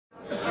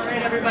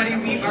everybody.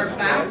 We are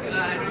back.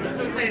 I'm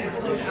so excited to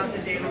close out the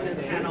day with this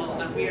panel.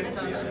 We have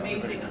some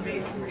amazing,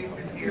 amazing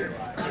producers here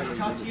to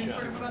talk to you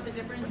sort of about the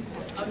difference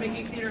of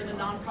making theater in the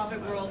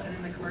nonprofit world and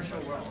in the commercial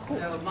world.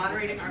 So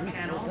moderating our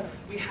panel,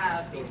 we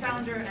have the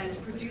founder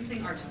and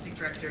producing artistic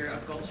director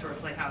of Gulf Shore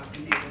Playhouse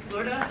in Naples,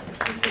 Florida,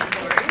 Kristen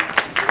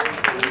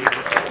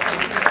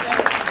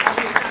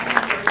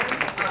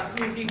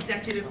who is the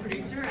executive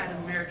producer at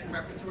American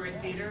Repertory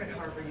Theater at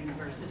Harvard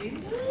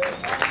University.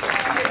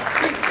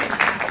 Kristen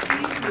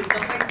Cassidy, who is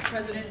the Vice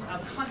President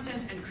of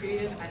Content and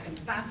Creative at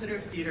Ambassador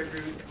Theater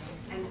Group.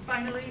 And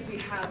finally, we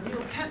have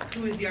Neil Pepp,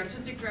 who is the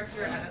Artistic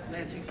Director at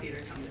Atlantic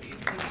Theater Company.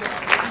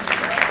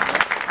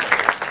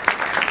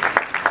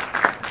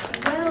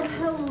 Well,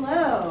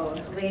 hello,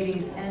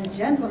 ladies and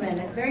gentlemen.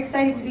 It's very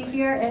exciting to be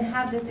here and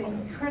have this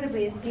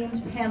incredibly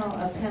esteemed panel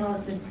of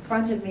panelists in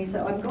front of me.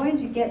 So I'm going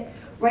to get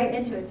right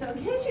into it. So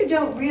in case you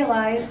don't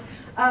realize,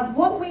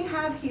 what we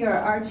have here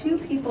are two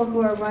people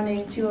who are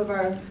running two of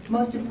our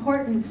most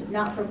important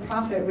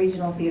not-for-profit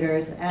regional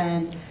theaters,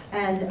 and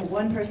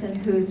one person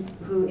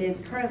who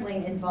is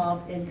currently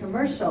involved in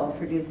commercial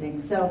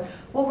producing. So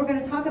what we're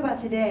going to talk about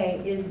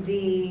today is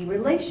the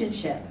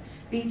relationship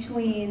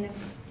between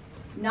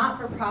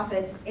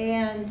not-for-profits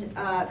and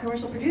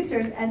commercial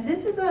producers, and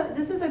this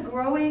is a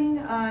growing,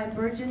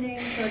 burgeoning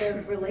sort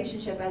of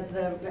relationship as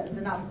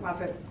the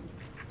not-for-profit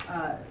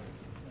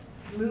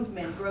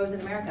movement grows in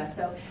America.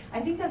 So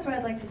I think that's where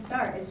I'd like to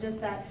start, is just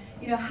that,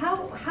 you know,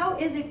 how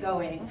is it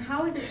going?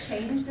 How has it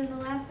changed in the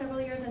last several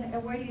years,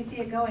 and where do you see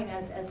it going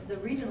as the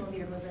regional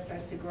theater movement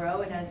starts to grow,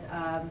 and as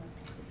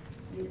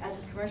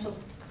commercial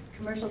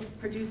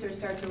producers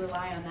start to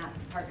rely on that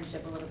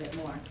partnership a little bit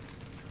more?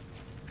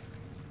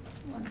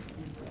 Who wants to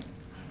answer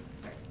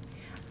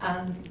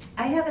first?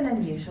 I have an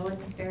unusual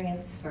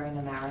experience for an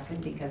American,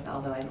 because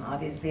although I'm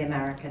obviously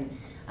American,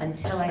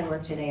 until I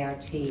worked at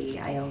ART,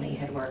 I only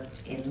had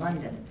worked in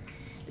London.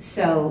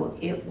 So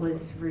it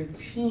was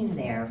routine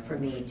there for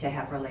me to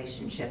have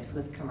relationships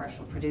with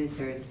commercial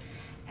producers.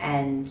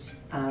 And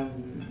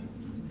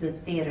the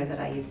theater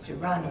that I used to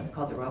run was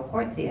called the Royal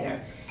Court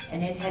Theater,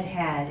 and it had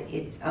had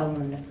its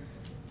own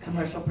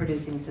commercial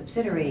producing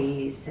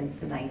subsidiary since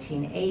the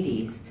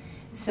 1980s.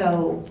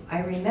 So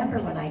I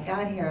remember when I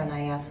got here and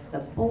I asked the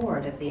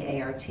board of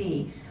the ART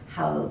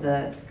how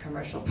the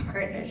commercial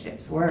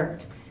partnerships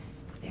worked,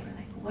 they were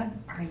like, what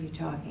are you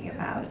talking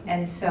about?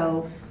 And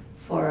so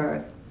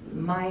for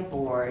my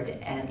board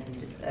and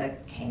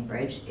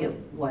Cambridge, it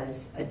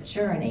was a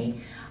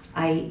journey.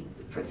 In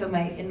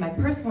my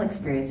personal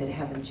experience, it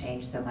hasn't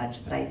changed so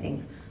much, but I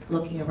think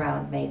looking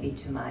around maybe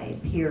to my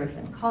peers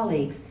and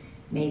colleagues,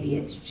 maybe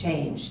it's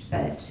changed,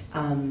 but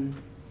I'm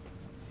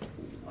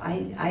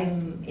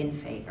in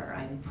favor,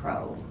 I'm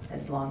pro,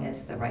 as long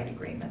as the right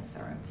agreements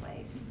are in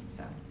place.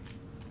 So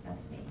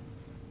that's me.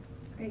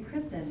 Great.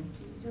 Kristen,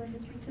 would you like to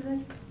speak to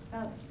this?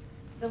 About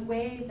the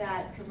way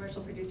that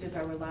commercial producers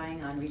are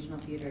relying on regional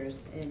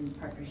theaters in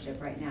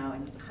partnership right now,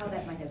 and how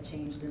that might have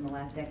changed in the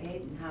last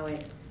decade, and how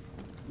it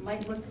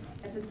might look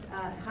as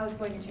how it's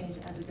going to change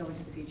as we go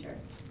into the future.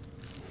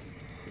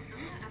 I'm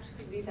going to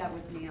actually leave that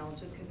with Neil,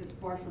 just because it's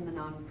more from the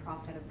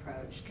nonprofit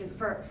approach. Because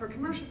for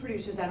commercial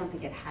producers, I don't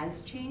think it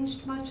has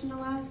changed much in the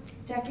last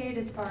decade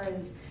as far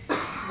as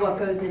what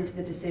goes into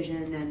the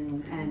decision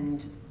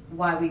and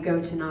why we go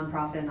to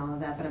nonprofit and all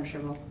of that, but I'm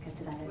sure we'll get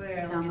to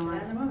that down the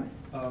line. In a moment.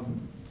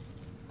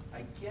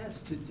 I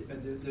guess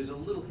there's a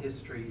little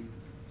history,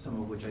 some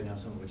of which I know,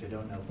 some of which I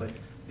don't know, but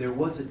there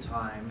was a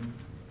time,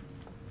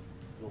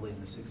 well, in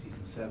the 60s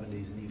and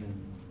 70s, and even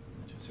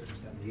to a certain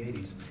extent in the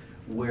 80s,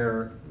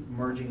 where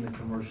merging the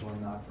commercial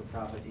and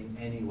not-for-profit in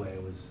any way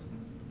was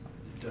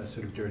a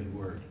sort of dirty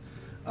word.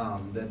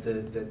 That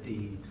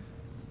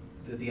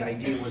the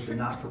idea was the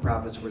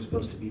not-for-profits were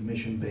supposed to be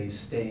mission-based,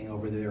 staying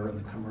over there,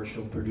 and the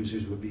commercial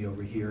producers would be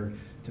over here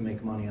to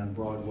make money on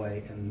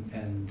Broadway,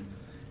 and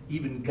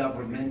even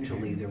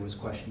governmentally there was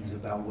questions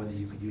about whether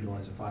you could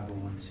utilize a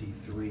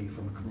 501c3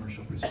 from a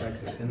commercial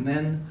perspective. And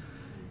then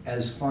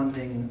as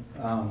funding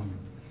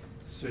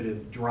sort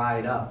of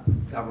dried up,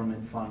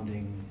 government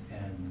funding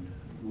and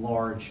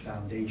large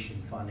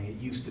foundation funding, it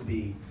used to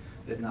be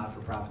that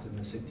not-for-profits in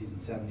the 60s and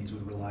 70s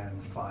would rely on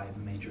 5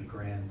 major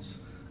grants.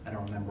 I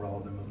don't remember all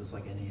of them. It was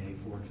like NEA,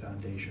 Ford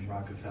Foundation,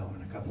 Rockefeller,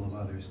 and a couple of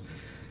others.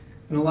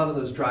 And a lot of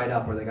those dried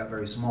up or they got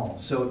very small.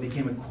 So it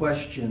became a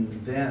question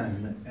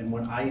then, and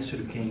when I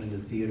sort of came into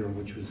theater,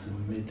 which was the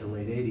mid to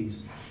late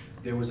 80s,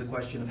 there was a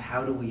question of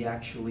how do we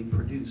actually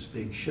produce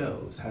big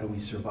shows? How do we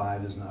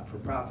survive as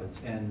not-for-profits?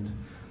 And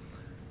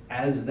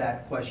as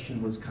that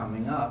question was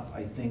coming up,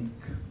 I think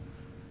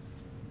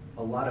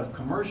a lot of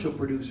commercial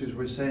producers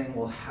were saying,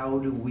 well, how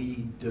do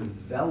we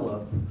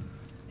develop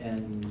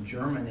and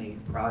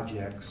germinate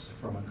projects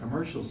from a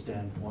commercial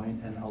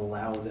standpoint and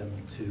allow them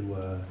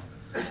to,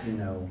 you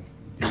know,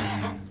 be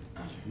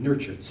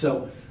nurtured?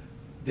 So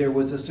there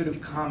was a sort of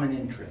common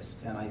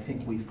interest, and I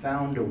think we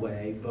found a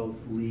way, both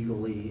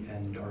legally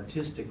and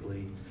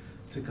artistically,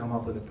 to come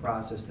up with a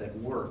process that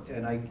worked.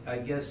 And I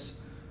guess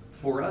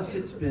For us,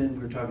 it's been,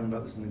 we were talking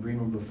about this in the green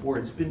room before,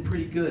 it's been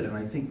pretty good, and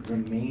I think the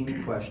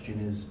main question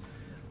is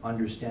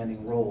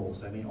understanding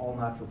roles. I mean, all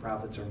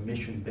not-for-profits are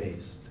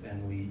mission-based,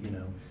 and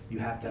you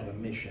have to have a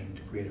mission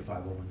to create a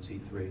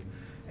 501c3.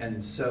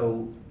 And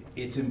so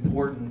it's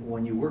important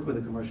when you work with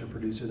a commercial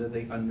producer that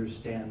they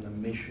understand the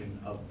mission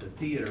of the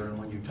theater, and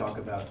when you talk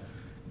about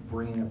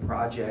bringing a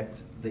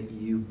project that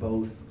you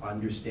both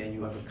understand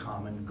you have a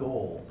common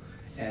goal.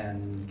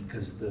 And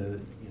because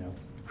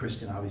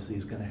Kristen obviously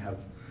is going to have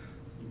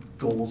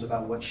goals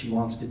about what she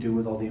wants to do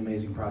with all the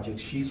amazing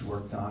projects she's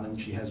worked on, and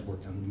she has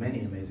worked on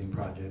many amazing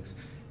projects.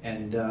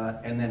 And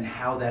then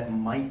how that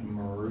might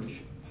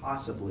merge,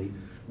 possibly,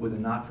 with a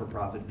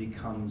not-for-profit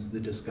becomes the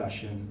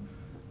discussion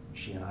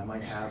she and I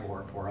might have,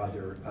 or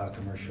other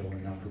commercial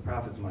and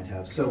not-for-profits might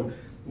have. So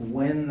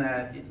when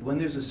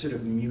there's a sort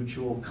of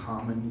mutual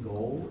common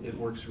goal, it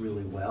works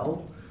really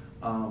well.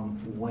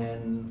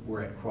 When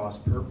we're at cross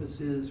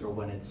purposes, or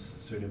when it's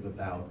sort of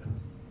about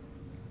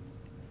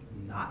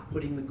not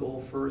putting the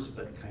goal first,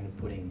 but kind of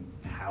putting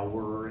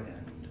power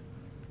and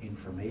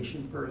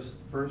information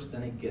first,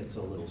 then it gets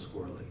a little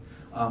squirrely.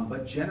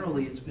 But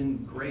generally, it's been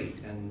great,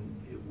 and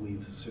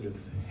we've sort of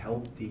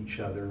helped each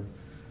other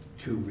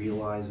to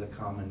realize a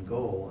common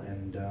goal.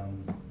 And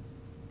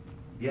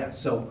yeah,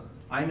 so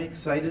I'm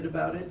excited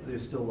about it.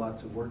 There's still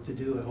lots of work to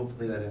do, and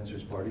hopefully that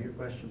answers part of your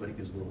question, but it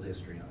gives a little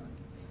history on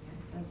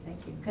it. It does,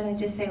 thank you. Could I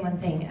just say one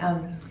thing?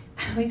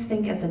 I always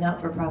think as a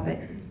not-for-profit,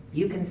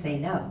 you can say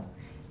no.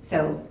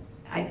 So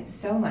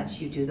so much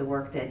you do the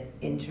work that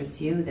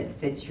interests you, that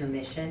fits your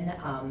mission.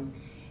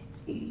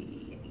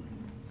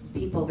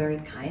 People very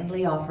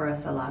kindly offer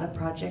us a lot of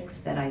projects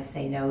that I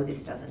say, no,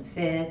 this doesn't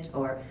fit,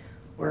 or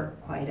we're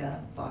quite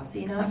a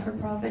bossy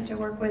not-for-profit to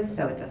work with,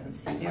 so it doesn't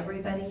suit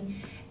everybody.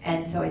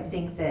 And so I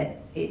think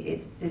that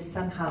it's this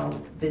somehow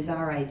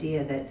bizarre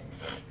idea that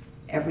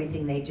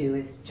everything they do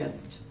is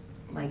just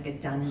like a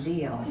done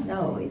deal.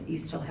 No, you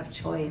still have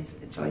choice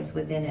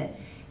within it.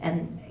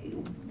 And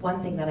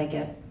one thing that I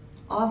get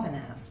often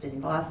asked in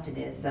Boston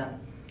is, I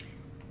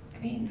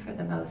mean, for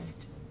the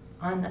most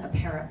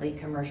unapparently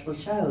commercial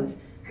shows,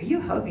 are you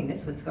hoping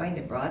this one's going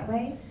to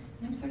Broadway?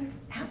 And I'm sort of,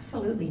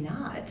 absolutely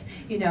not.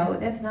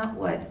 That's not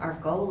what our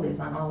goal is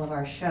on all of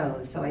our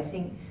shows. So I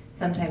think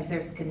sometimes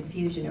there's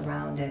confusion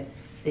around it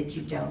that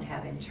you don't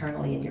have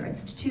internally in your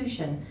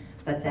institution,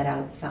 but that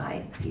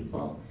outside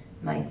people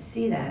might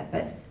see that.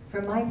 But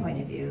from my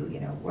point of view,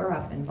 we're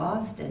up in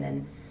Boston,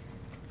 and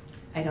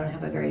I don't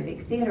have a very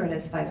big theater. It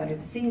has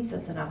 500 seats.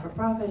 It's a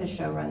not-for-profit. A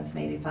show runs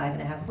maybe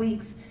 5.5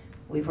 weeks.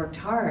 We've worked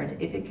hard.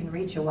 If it can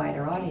reach a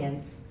wider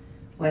audience,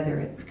 whether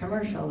it's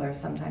commercial or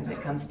sometimes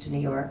it comes to New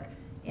York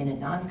in a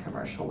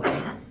non-commercial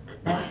way,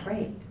 that's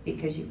great,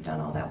 because you've done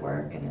all that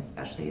work, and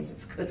especially if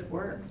it's good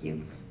work,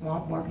 you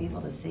want more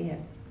people to see it.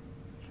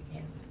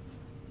 Yeah.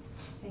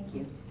 Thank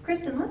you.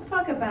 Kristen, let's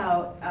talk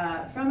about,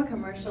 from a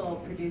commercial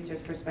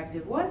producer's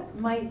perspective, what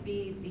might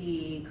be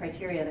the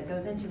criteria that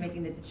goes into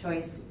making the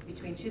choice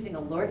between choosing a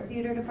LORT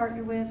theater to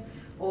partner with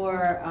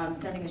or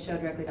sending a show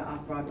directly to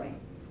Off-Broadway?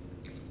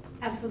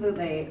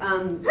 Absolutely.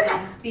 I'll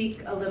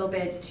speak a little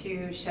bit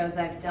to shows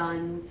I've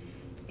done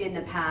in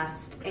the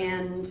past,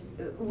 and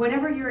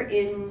whenever you're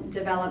in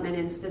development,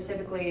 and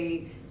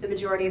specifically the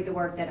majority of the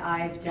work that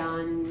I've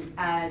done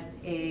at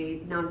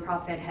a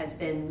nonprofit has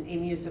been a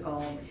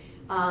musical,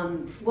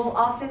 we'll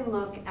often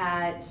look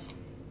at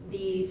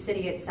the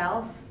city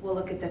itself, we'll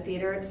look at the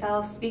theater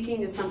itself.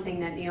 Speaking to something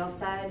that Neil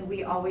said,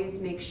 we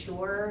always make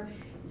sure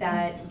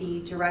that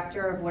the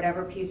director of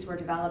whatever piece we're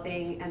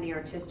developing and the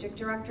artistic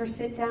director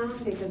sit down,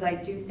 because I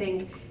do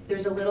think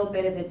there's a little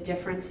bit of a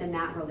difference in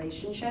that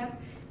relationship,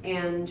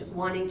 and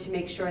wanting to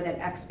make sure that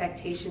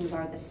expectations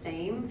are the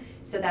same,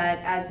 so that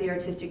as the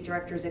artistic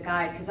director is a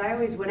guide, because I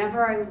always,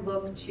 whenever I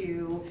look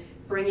to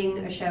bringing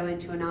a show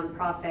into a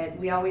nonprofit,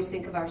 we always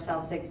think of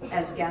ourselves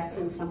as guests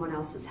in someone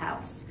else's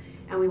house.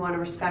 And we want to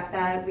respect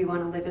that. We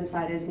want to live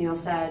inside, as Neil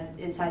said,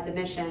 inside the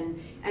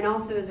mission. And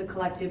also as a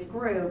collective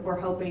group, we're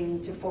hoping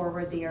to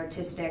forward the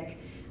artistic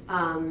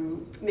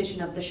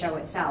mission of the show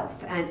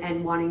itself,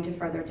 and wanting to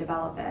further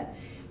develop it.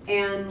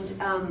 And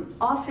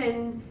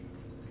often,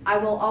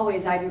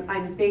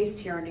 I'm based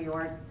here in New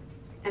York,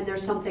 and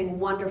there's something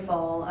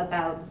wonderful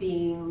about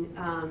being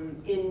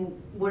in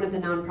one of the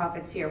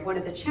nonprofits here. One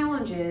of the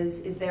challenges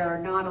is there are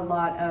not a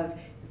lot of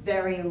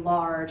very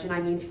large, and I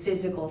mean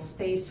physical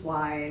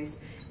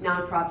space-wise,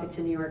 nonprofits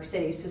in New York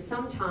City. So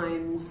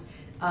sometimes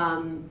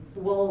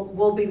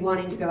we'll be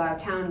wanting to go out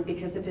of town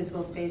because the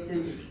physical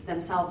spaces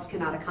themselves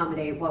cannot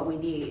accommodate what we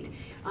need.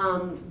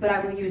 But I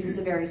will use as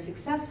a very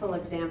successful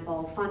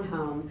example, Fun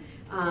Home,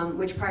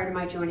 which prior to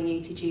my joining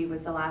ATG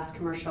was the last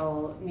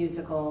commercial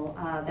musical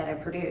that I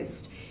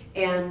produced.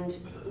 And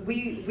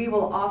we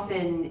will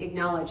often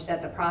acknowledge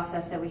that the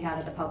process that we had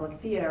at the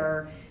Public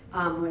Theater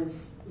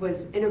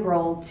was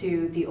integral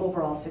to the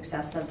overall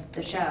success of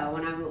the show.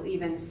 And I will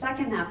even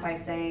second that by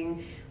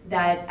saying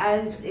that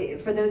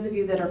for those of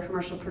you that are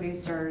commercial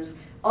producers,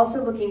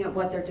 also looking at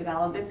what their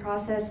development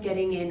process,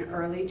 getting in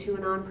early to a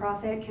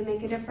nonprofit can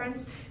make a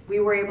difference.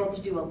 We were able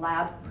to do a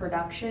lab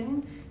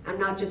production I'm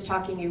not just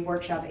talking a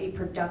workshop, a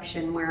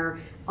production where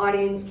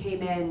audience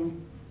came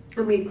in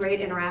and we had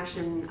great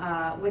interaction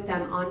with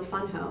them on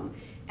Fun Home.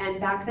 And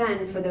back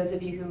then, for those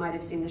of you who might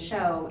have seen the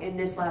show, in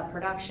this lab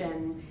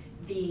production,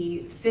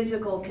 the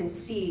physical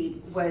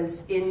conceit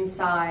was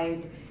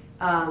inside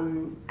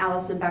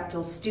Alison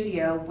Bechdel's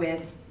studio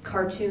with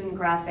cartoon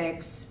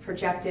graphics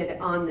projected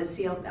on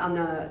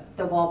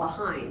the wall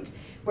behind.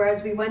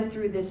 Whereas we went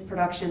through this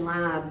production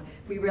lab,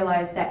 we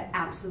realized that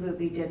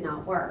absolutely did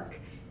not work.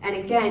 And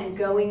again,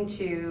 going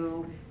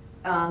to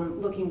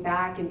looking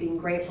back and being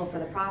grateful for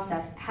the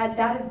process, had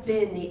that have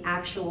been the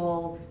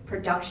actual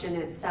production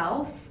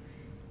itself,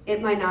 it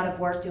might not have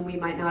worked and we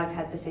might not have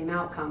had the same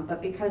outcome.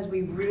 But because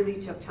we really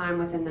took time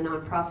within the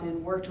nonprofit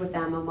and worked with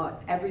them on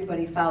what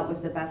everybody felt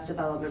was the best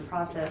development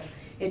process,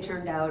 it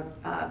turned out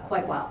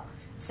quite well.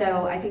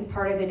 So I think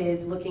part of it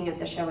is looking at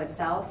the show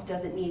itself.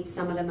 Does it need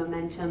some of the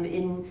momentum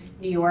in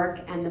New York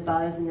and the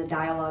buzz and the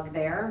dialogue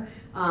there?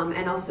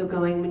 And also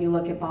going, when you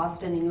look at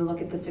Boston and you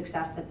look at the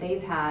success that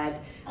they've had,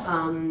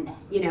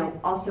 you know,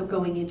 also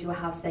going into a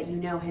house that you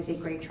know has a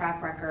great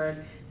track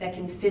record, that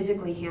can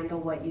physically handle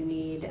what you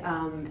need,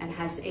 and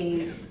has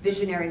a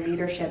visionary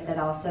leadership that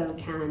also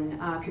can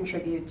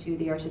contribute to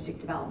the artistic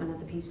development of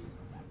the piece.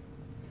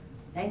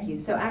 Thank you.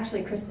 So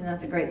actually, Kristen,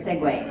 that's a great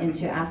segue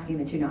into asking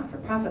the two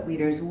not-for-profit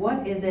leaders,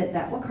 what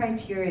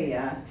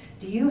criteria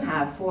do you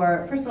have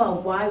for, first of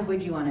all, why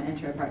would you want to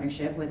enter a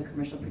partnership with a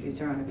commercial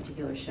producer on a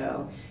particular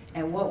show?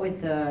 And what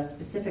would the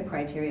specific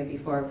criteria be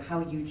for how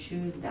you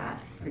choose that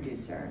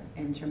producer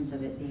in terms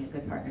of it being a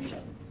good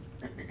partnership?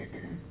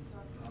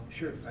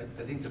 Sure. I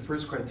think the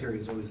first criteria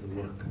is always the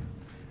work.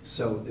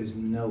 So there's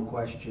no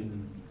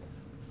question,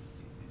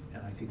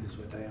 and I think this is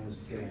what Diane was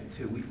getting at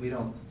too,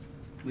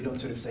 we don't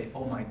sort of say,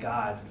 oh my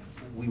God,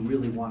 we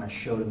really want a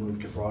show to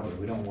move to Broadway.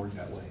 We don't work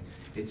that way.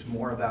 It's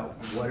more about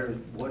what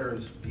are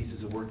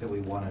pieces of work that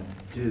we want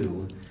to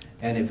do,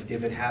 and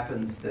if it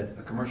happens that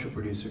a commercial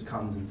producer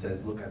comes and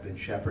says, look, I've been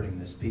shepherding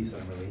this piece,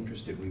 I'm really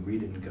interested, we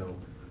read it and go,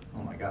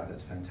 oh my God,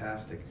 that's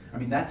fantastic. I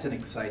mean, that's an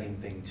exciting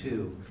thing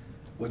too,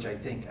 which I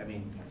think, I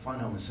mean, Fun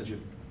Home is such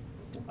an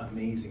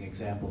amazing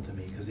example to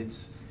me because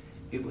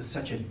it was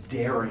such a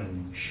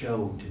daring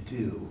show to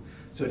do.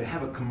 So to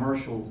have a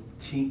commercial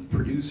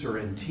producer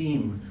and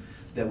team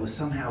that was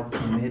somehow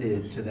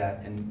committed to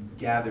that and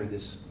gather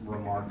this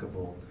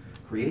remarkable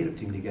creative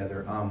team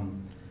together,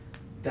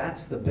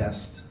 that's the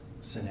best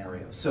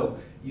scenario. So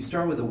you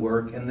start with the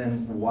work, and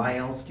then why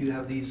else do you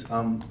have these?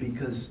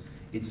 Because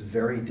it's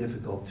very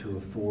difficult to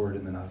afford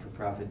in the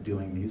not-for-profit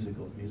doing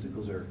musicals.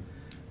 Musicals are,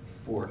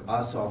 for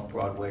us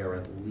off-Broadway, are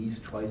at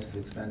least twice as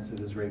expensive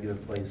as regular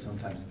plays,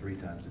 sometimes 3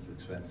 times as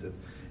expensive.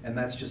 And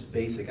that's just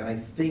basic. And I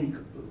think,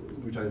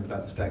 we were talking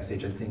about this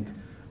backstage, I think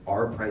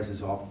our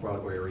prices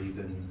off-Broadway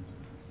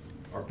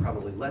are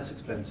probably less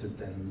expensive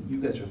than, you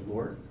guys are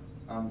Lord,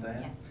 Diane?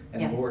 Yeah.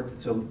 And yeah. Lord,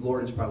 so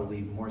Lord is probably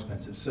even more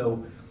expensive.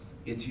 So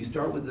it's, you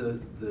start with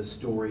the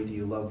story, do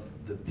you love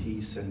the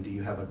piece, and do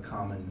you have a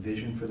common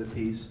vision for the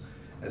piece,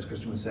 as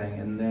Kristen was saying,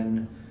 and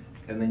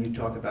then you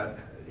talk about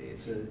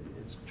it's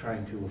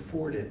trying to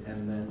afford it,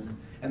 and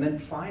then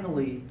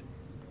finally,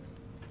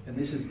 and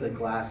this is the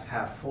glass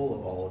half full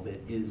of all of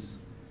it, is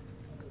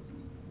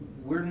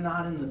we're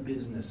not in the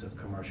business of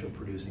commercial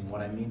producing.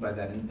 What I mean by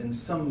that, and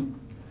some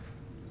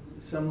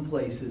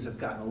places have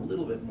gotten a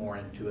little bit more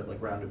into it,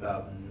 like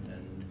Roundabout,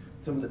 and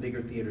some of the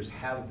bigger theaters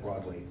have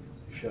Broadway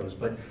shows,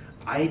 but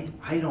I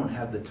don't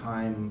have the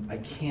time,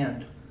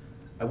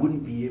 I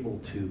wouldn't be able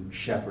to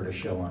shepherd a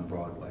show on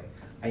Broadway.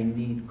 I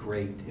need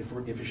great, if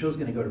a show's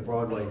gonna go to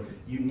Broadway,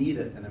 you need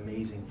an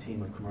amazing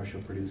team of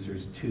commercial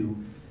producers to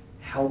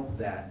help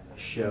that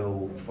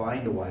show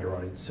find a wider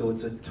audience. So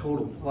it's a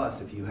total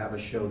plus if you have a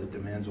show that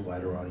demands a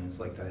wider audience,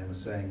 like Diane was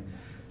saying,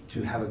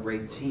 to have a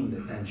great team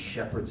that then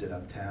shepherds it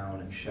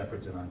uptown and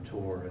shepherds it on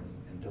tour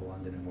and to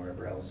London and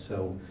wherever else.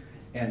 So,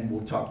 and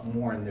we'll talk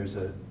more, and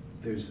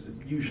there's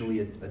usually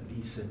a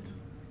decent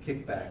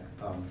kickback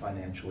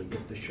financially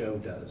if the show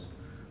does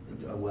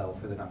well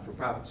for the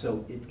not-for-profit.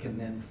 So it can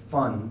then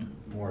fund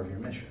more of your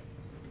mission,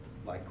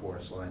 like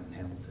Chorus Line and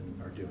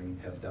Hamilton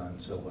have done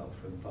so well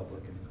for the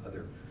public, and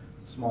other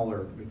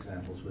smaller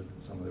examples with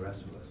some of the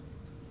rest of us.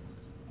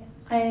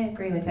 I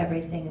agree with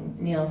everything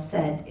Neil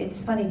said.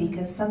 It's funny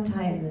because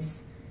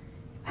sometimes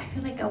I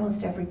feel like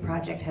almost every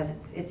project has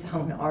its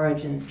own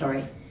origin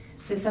story.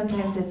 So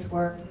sometimes it's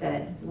work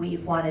that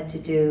we've wanted to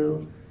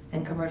do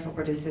and commercial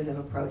producers have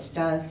approached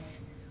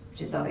us,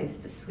 which is always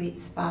the sweet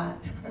spot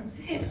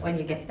when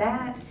you get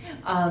that.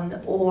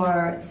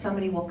 Or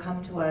somebody will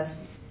come to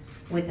us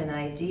with an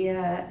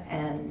idea,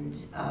 and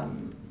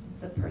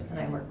the person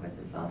I work with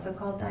is also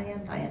called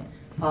Diane. Diane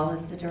Paul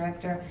is the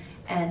director.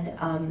 And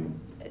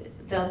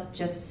they'll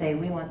just say,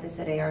 we want this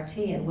at ART,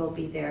 and we'll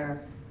be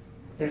there.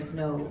 There's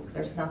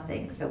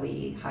nothing. So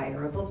we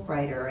hire a book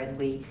writer, and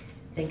we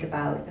think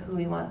about who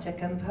we want to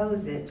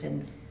compose it.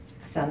 And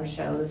some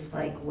shows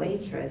like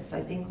Waitress,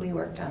 I think we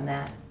worked on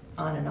that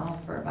on and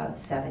off for about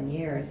 7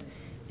 years,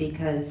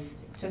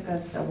 because it took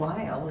us a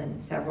while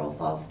and several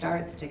false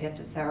starts to get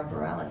to Sarah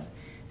Bareilles.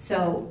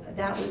 So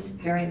that was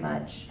very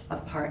much a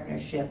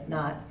partnership,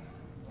 not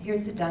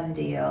here's a done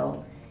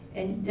deal.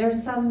 And there are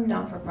some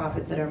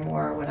not-for-profits that are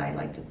more what I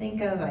like to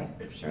think of, I'm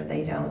sure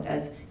they don't,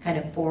 as kind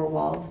of four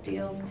walls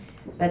deals,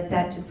 but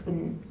that just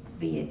wouldn't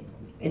be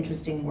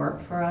interesting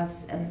work for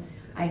us. And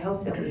I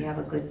hope that we have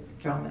a good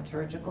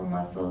dramaturgical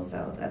muscle,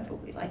 so that's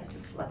what we like to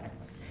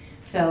flex.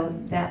 So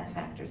that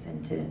factors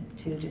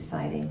into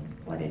deciding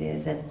what it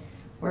is. And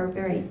we're a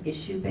very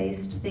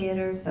issue-based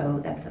theater, so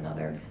that's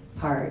another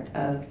part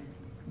of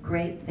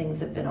great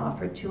things have been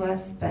offered to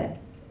us, but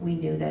we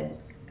knew that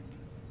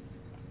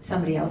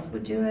somebody else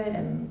would do it,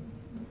 and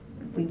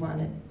we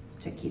wanted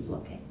to keep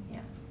looking,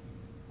 yeah.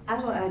 I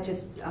will add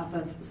just off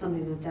of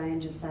something that Diane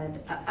just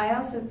said. I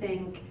also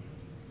think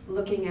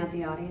looking at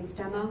the audience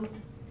demo,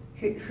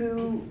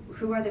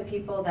 who are the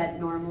people that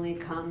normally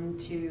come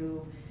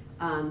to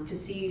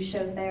see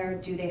shows there?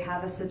 Do they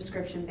have a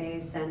subscription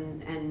base,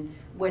 and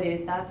what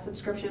is that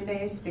subscription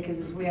base? Because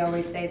as we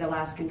always say, the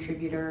last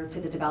contributor to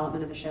the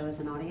development of the show is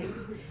an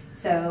audience.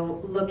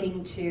 So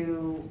looking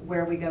to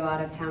where we go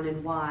out of town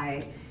and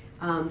why,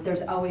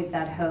 there's always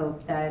that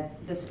hope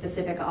that the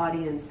specific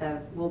audience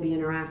that we'll be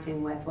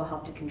interacting with will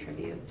help to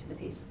contribute to the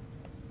piece.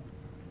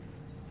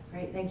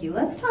 Great, thank you.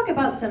 Let's talk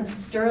about some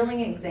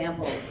sterling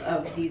examples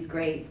of these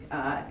great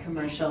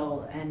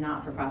commercial and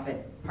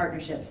not-for-profit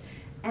partnerships.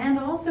 And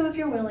also, if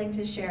you're willing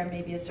to share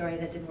maybe a story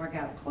that didn't work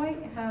out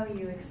quite how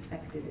you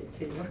expected it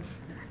to.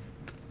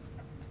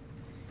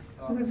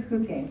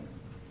 Who's game?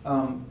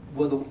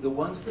 Well, the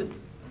ones that,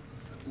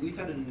 we've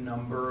had a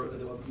number,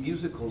 the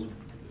musicals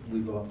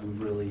we've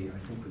really, I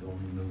think we've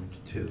only moved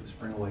two,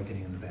 Spring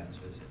Awakening and The Band's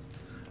Visit.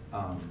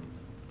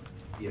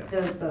 Yeah.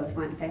 Those both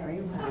went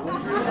very well.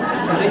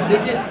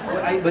 they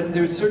did, but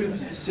they're sort of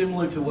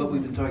similar to what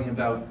we've been talking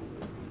about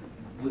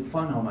with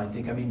Fun Home, I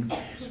think. I mean,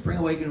 Spring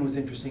Awakening was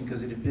interesting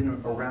because it had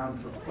been around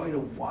for quite a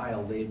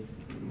while.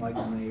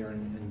 Michael Mayer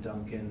and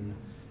Duncan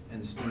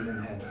and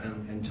Stephen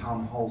and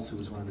Tom Hulse, who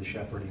was one of the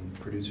shepherding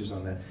producers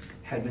on that,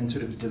 had been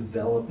sort of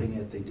developing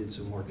it. They did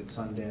some work at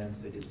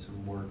Sundance, they did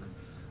some work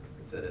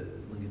at the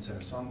Lincoln Center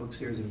Songbook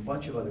Series and a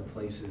bunch of other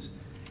places.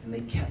 And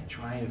they kept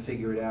trying to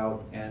figure it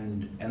out,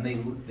 and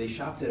they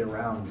shopped it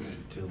around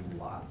to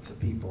lots of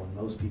people, and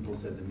most people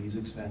said the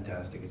music's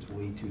fantastic, it's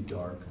way too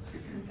dark,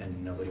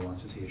 and nobody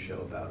wants to see a show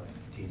about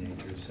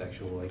teenagers,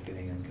 sexual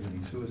awakening, and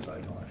committing suicide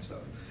and all that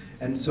stuff.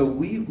 And so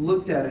we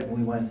looked at it and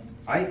we went,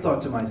 I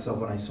thought to myself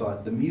when I saw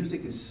it, the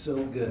music is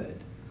so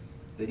good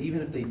that even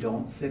if they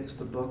don't fix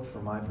the book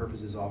for my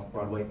purposes off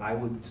Broadway, I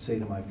would say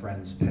to my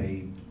friends,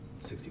 pay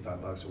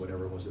 $65 or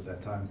whatever it was at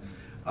that time.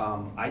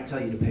 I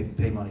tell you to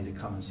pay money to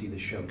come and see the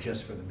show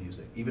just for the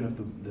music, even if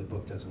the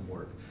book doesn't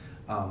work,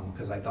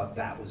 because I thought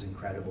that was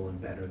incredible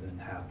and better than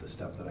half the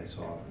stuff that I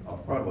saw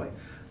off Broadway.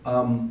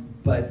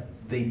 But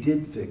they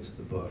did fix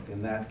the book,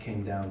 and that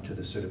came down to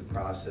the sort of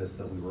process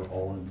that we were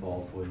all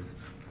involved with,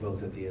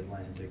 both at the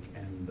Atlantic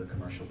and the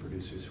commercial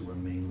producers, who were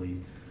mainly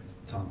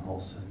Tom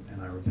Hulse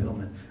and Ira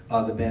Pittleman.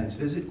 The Band's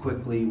Visit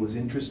quickly was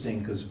interesting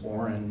because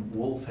Oren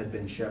Wolf had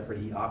been shepherd.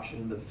 He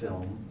optioned the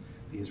film,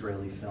 the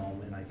Israeli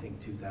film, in I think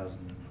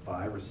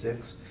 2005 or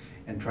 6,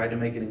 and tried to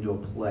make it into a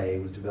play.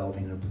 Was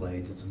developing a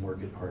play, did some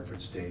work at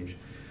Hartford Stage.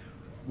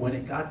 When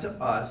it got to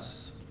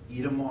us,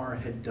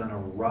 Itamar had done a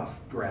rough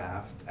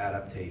draft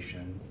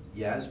adaptation.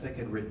 Yazbek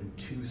had written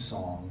 2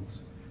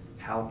 songs.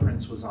 Hal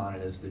Prince was on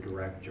it as the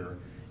director,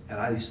 and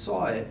I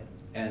saw it,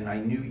 and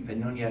I'd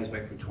known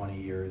Yazbek for 20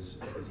 years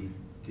because he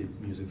did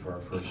music for our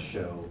first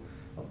show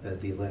at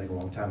the Atlantic a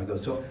long time ago.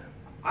 So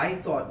I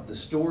thought the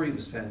story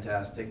was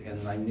fantastic,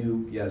 and I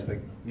knew Yazbek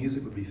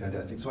music would be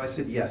fantastic. So I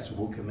said, yes,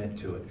 we'll commit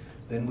to it.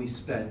 Then we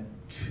spent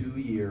 2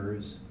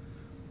 years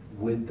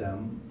with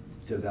them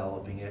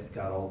developing it,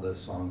 got all the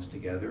songs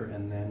together,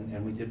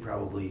 and we did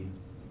probably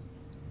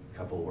a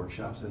couple of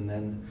workshops, and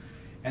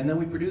then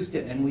we produced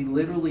it, and we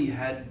literally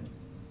had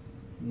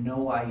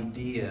no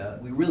idea.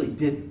 We really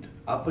didn't,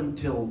 up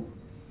until,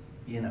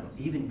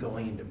 even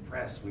going into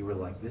press, we were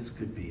like, this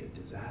could be a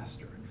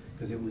disaster.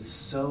 Because it was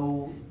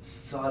so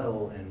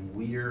subtle and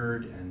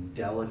weird and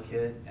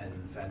delicate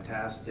and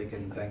fantastic,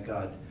 and thank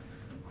God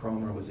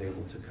Cromer was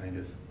able to kind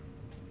of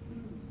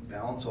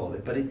balance all of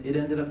it. But it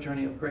ended up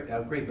turning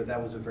out great, but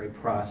that was a very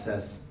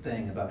process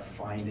thing about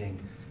finding,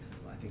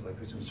 I think like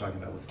Kristen was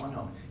talking about with Fun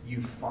Home, you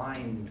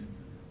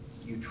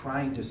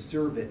trying to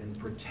serve it and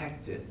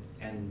protect it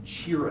and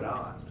cheer it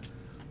on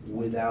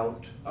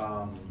without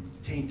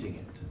tainting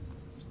it.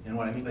 And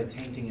what I mean by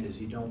tainting it is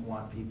you don't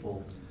want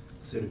people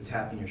sort of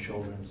tapping your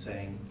shoulder and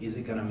saying, is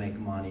it going to make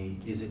money?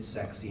 Is it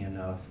sexy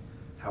enough?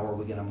 How are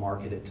we going to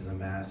market it to the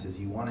masses?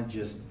 You want to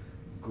just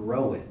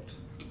grow it,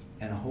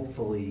 and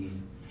hopefully,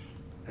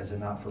 as a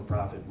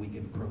not-for-profit, we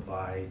can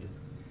provide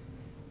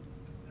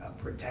a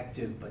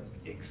protective but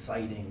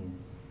exciting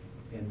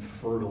and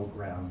fertile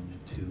ground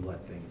to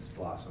let things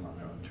blossom on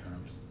their own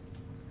terms.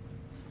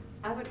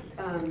 I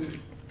would,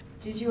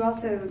 did you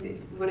also,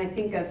 when I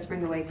think of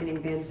Spring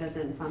Awakening, Band's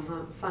Visit, and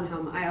Fun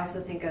Home, I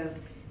also think of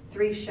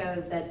 3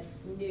 shows that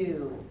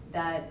knew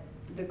that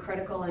the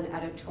critical and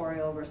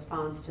editorial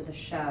response to the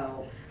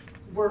show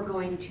were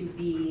going to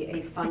be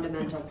a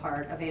fundamental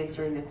part of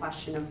answering the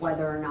question of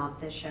whether or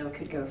not this show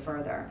could go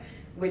further,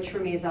 which for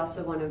me is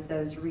also one of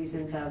those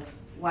reasons of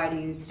why do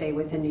you stay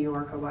within New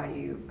York or why do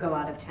you go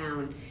out of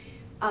town.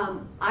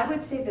 I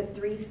would say the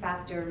three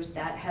factors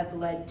that have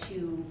led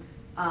to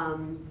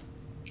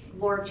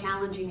more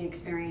challenging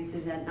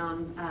experiences at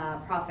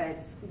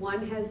nonprofits.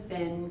 One has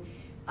been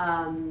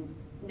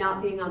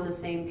not being on the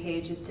same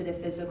page as to the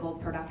physical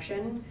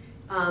production,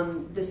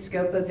 the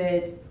scope of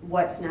it,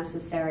 what's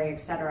necessary,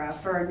 etc.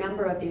 For a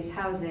number of these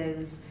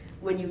houses,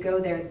 when you go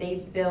there,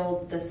 they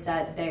build the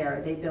set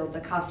there, they build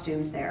the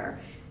costumes there.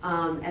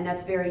 And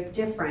that's very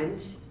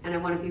different, and I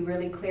want to be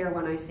really clear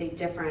when I say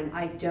different,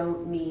 I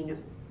don't mean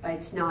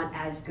it's not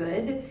as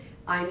good,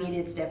 I mean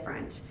it's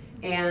different.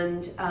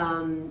 And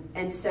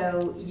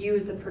so you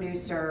as the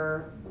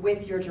producer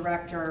with your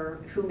director,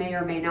 who may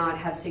or may not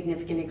have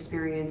significant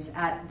experience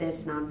at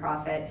this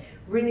nonprofit,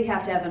 really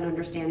have to have an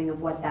understanding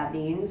of what that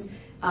means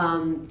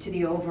to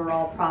the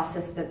overall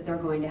process that they're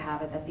going to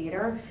have at the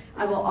theater.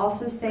 I will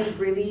also say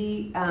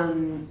really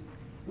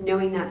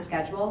knowing that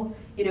schedule.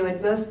 You know,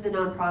 at most of the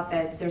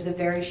nonprofits, there's a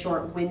very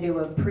short window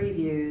of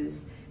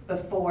previews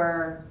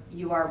before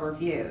you are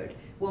reviewed.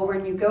 Well,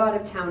 when you go out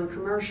of town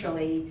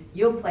commercially,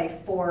 you'll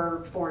play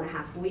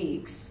 4.5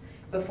 weeks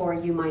before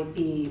you might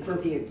be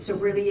reviewed. So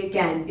really,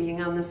 again,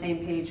 being on the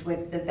same page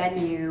with the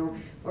venue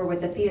or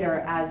with the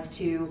theater as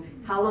to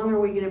how long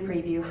are we going to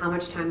preview, how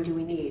much time do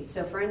we need.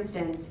 So for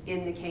instance,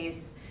 in the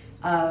case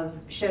of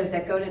shows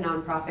that go to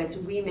nonprofits,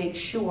 we make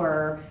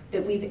sure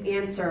that we've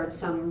answered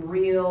some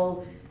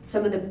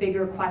of the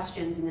bigger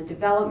questions in the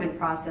development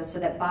process so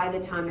that by the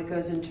time it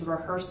goes into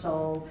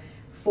rehearsal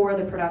for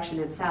the production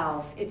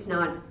itself, it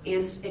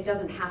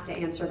doesn't have to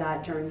answer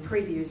that during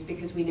previews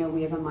because we know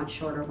we have a much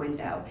shorter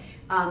window.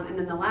 And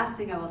then the last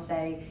thing I will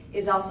say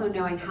is also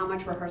knowing how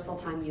much rehearsal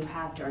time you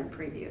have during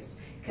previews.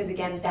 Because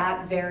again,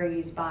 that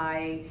varies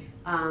by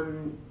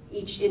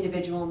each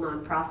individual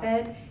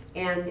nonprofit.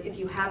 And if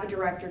you have a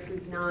director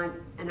who's not,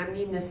 and I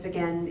mean this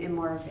again in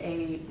more of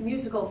a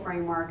musical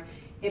framework,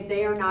 if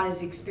they are not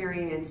as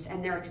experienced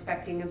and they're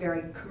expecting a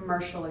very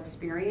commercial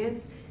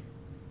experience,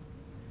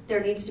 there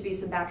needs to be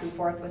some back and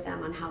forth with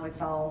them on how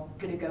it's all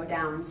going to go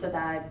down so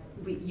that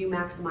you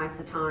maximize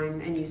the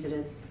time and use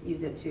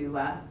it to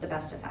the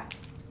best effect.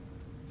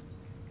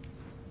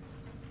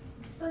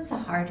 This one's a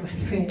hard one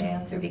for me to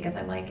answer because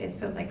I'm like,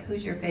 it's like,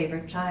 who's your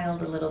favorite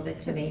child a little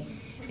bit to me?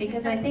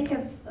 Because I think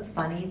of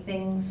funny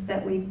things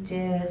that we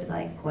did,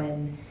 like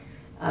when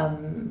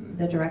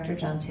the director,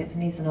 John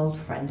Tiffany's an old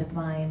friend of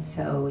mine,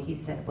 so he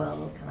said,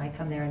 well, can I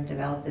come there and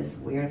develop this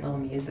weird little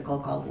musical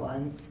called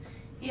Once?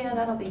 Yeah,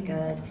 that'll be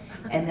good.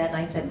 And then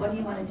I said, what do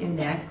you want to do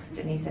next?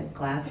 And he said,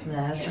 Glass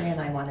Menagerie,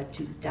 and I wanted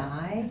to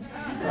die.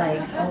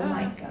 Like, oh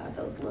my God,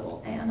 those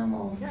little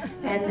animals.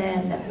 And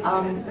then,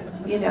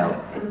 you know,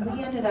 and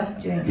we ended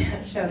up doing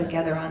that show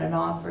together on and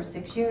off for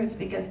 6 years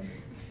because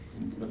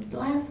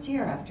last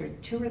year, after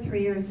 2 or 3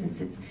 years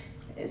since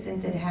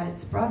it had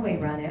its Broadway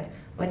run, it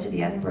went to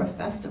the Edinburgh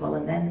Festival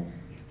and then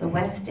the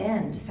West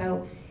End.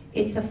 So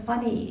it's a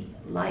funny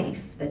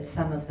life that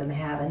some of them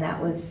have, and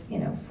that was, you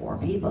know, 4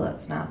 people.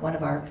 It's not one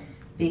of our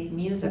big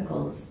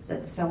musicals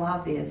that's so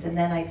obvious. And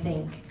then I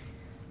think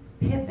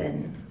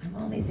Pippin, I'm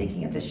only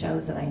thinking of the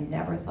shows that I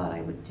never thought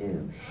I would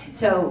do.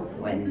 So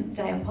when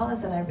Diane Paula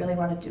said I really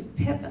want to do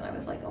Pippin, I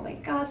was like, oh my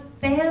God,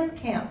 band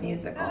camp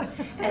musical.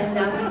 And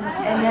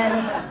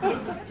then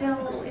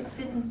it's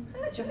in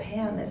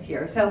Japan this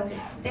year. So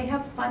they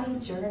have funny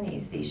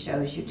journeys, these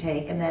shows you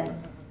take, and then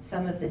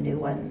some of the new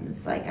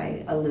ones, like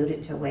I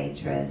alluded to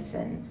Waitress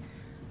and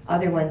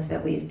other ones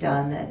that we've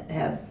done that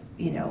have,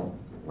 you know,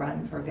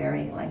 run for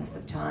varying lengths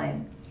of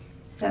time.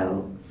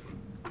 So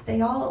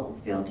they all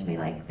feel to me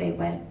like they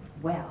went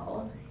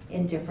well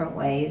in different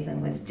ways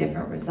and with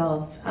different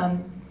results.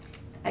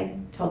 I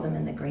told them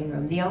in the green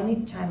room, the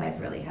only time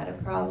I've really had a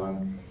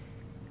problem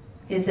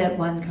is that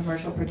one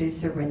commercial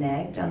producer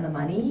reneged on the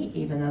money,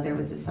 even though there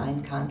was a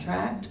signed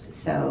contract.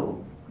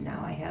 So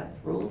now I have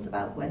rules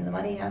about when the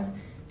money has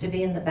to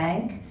be in the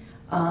bank,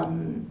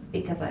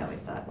 because I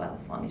always thought, well,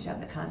 as long as you have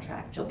the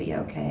contract, you'll be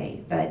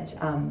okay. But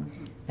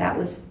that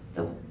was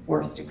the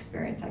worst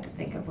experience I could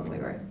think of when we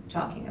were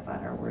talking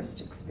about our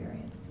worst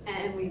experience.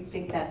 And we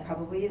think that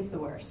probably is the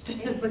worst.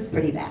 It was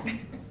pretty bad.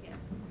 Yeah.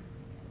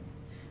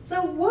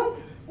 So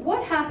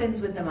what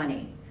happens with the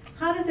money?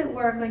 How does it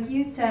work? Like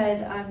you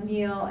said,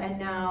 Neil, and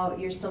now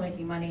you're still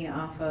making money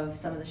off of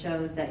some of the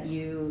shows that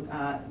you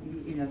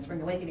know,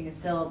 Spring Awakening is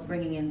still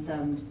bringing in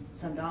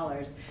some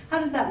dollars. How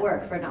does that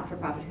work for a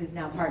not-for-profit who's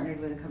now partnered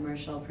with a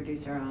commercial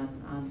producer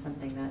on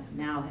something that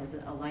now has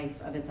a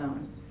life of its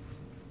own?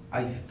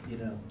 You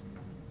know,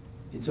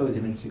 it's always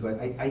an interesting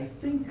question. I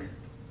think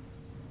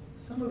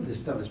some of this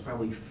stuff is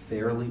probably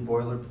fairly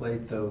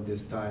boilerplate, though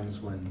there's times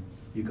when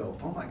you go,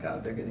 oh my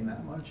God, they're getting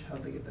that much?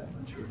 How'd they get that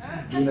much?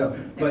 Or, you know,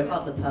 They're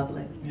called the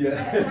public.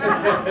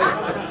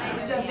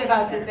 Yeah. Just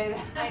about to say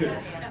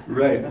that.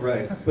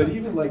 Right. But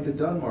even like the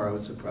Dunmore, I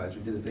was surprised.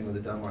 We did a thing with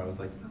the Dunmore. I was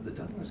like, oh, the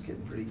Dunmore's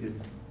getting pretty good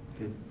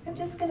Good. I'm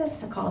just going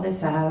to call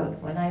this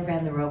out. When I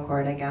ran the row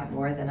court, I got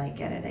more than I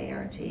get at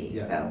ART.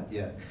 Yeah, So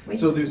yeah. we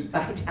So should there's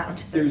bow down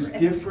to the there's Brits.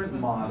 different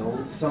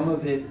models. Some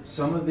of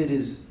it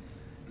is,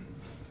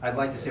 I'd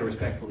like to say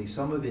respectfully,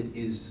 some of it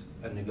is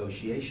a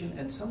negotiation,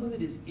 and some of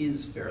it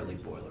is fairly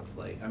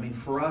boilerplate. I mean,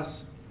 for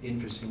us,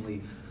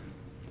 interestingly,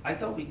 I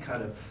thought we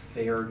cut a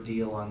fair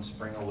deal on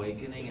Spring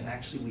Awakening, and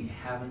actually we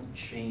haven't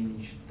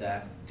changed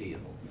that deal,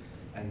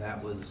 and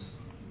that was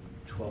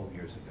 12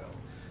 years ago.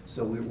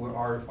 So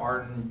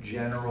our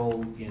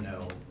general,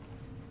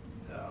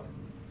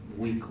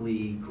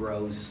 weekly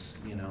gross,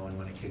 and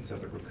when it kicks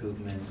up at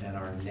recoupment, and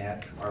our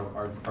net,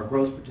 our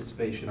gross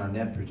participation, our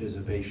net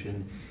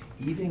participation,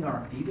 even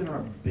our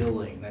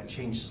billing, that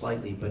changed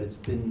slightly, but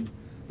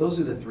those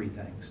are the three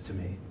things to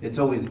me. It's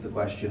always the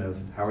question of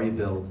how are you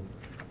billed,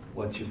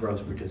 what's your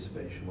gross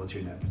participation, what's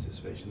your net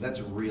participation.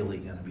 That's really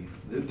going to be,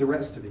 the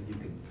rest of it you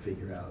can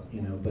figure out,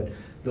 but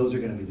those are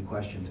going to be the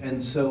questions.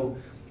 And so,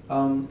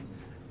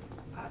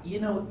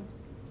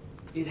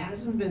 it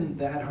hasn't been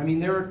that, I mean,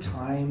 there are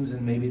times,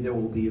 and maybe there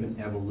will be an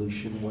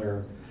evolution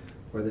where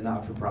the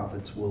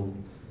not-for-profits will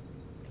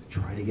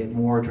try to get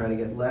more, try to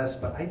get less,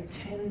 but I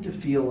tend to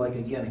feel like,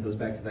 again, it goes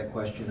back to that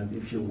question of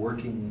if you're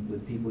working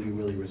with people you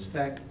really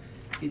respect,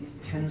 it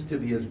tends to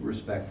be a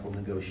respectful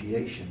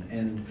negotiation.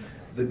 And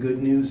the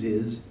good news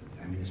is,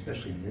 I mean,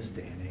 especially in this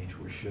day and age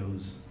where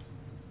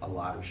a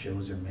lot of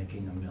shows are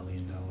making $1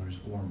 million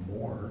or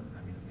more,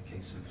 I mean, in the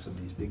case of some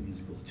of these big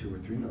musicals, $2 or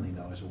 $3 million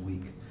a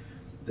week,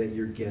 that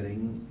you're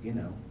getting,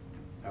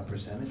 a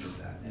percentage of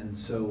that. And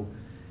so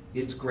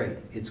it's great.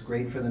 It's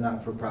great for the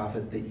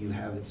not-for-profit that you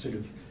have it sort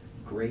of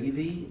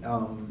gravy,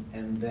 and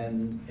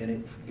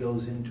it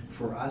goes into,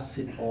 for us,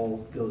 it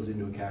all goes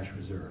into a cash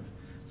reserve.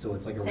 So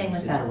it's like a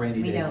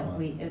rainy day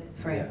fund.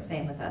 It's right, Yeah.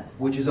 same with us.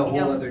 Which is a We whole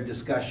don't- other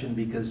discussion,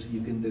 because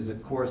there's a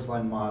chorus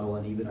line model,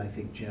 and even I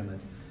think Jim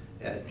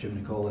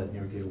Nicola at New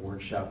York Theater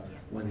Workshop,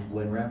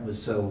 when rent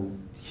was so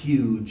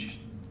huge,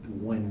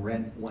 when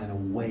rent went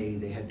away,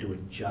 they had to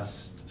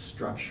adjust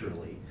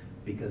structurally,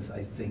 because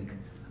I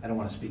don't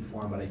want to speak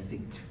for them, but I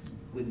think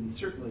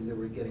certainly they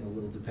were getting a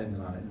little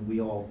dependent on it, and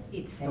we all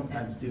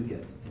sometimes do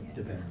get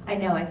dependent on it. I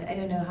know, I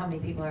don't know how many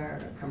people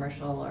are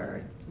commercial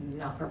or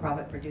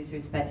not-for-profit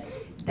producers, but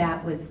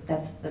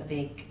that's the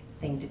big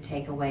thing to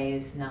take away,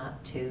 is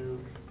not to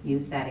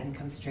use that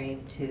income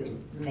stream to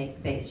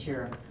base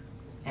your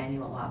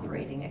annual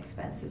operating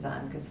expenses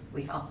on, because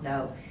we all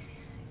know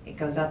it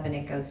goes up and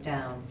it goes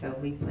down, so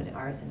we put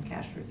ours in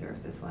cash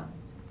reserves as well.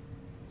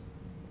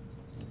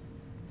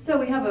 So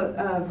we have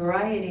a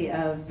variety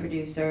of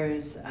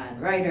producers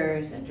and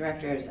writers and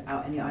directors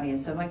out in the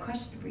audience. So my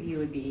question for you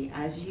would be,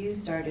 as you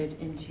started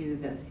into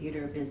the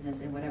theater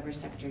business in whatever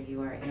sector you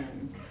are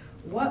in,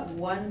 what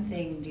one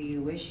thing do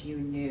you wish you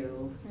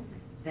knew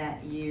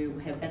that you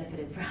have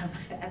benefited from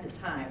at the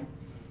time?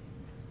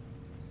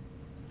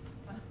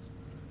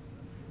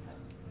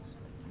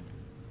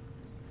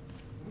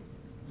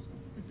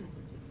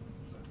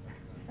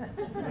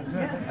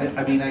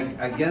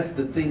 I guess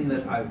the thing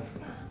that I've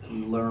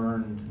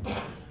learned,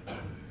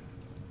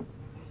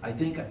 I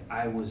think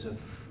I was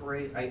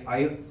afraid,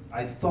 I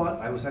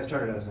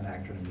started as an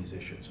actor and a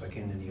musician, so I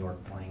came to New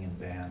York playing in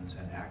bands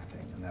and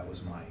acting, and that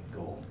was my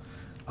goal.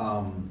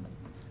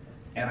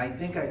 And I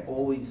think I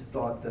always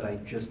thought that I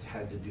just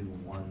had to do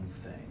one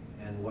thing,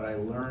 and what I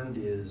learned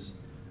is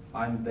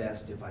I'm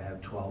best if I have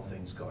 12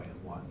 things going at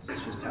once.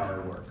 It's just how I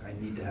work. I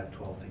need to have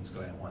 12 things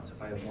going at once.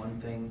 If I have one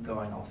thing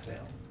going, I'll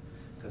fail,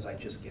 because I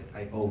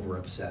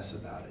over-obsess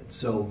about it.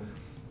 So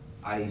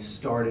I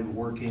started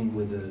working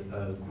with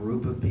a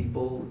group of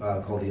people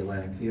called the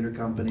Atlantic Theater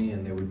Company,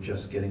 and they were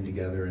just getting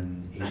together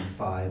in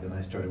 '85, and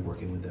I started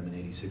working with them in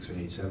 '86 or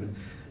 '87.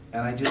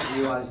 And I just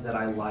realized that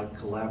I liked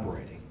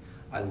collaborating.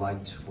 I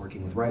liked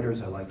working with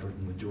writers, I liked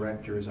working with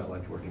directors, I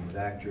liked working with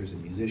actors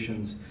and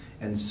musicians.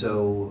 And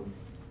so,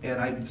 and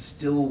I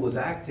still was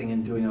acting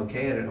and doing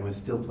okay at it, I was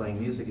still playing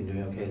music and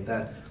doing okay at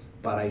that,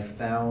 but I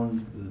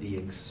found the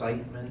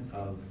excitement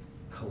of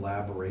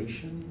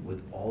collaboration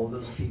with all of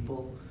those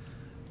people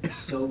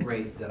so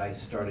great that I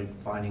started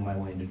finding my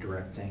way into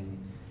directing,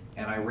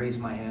 and I raised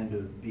my hand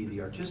to be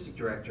the artistic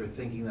director,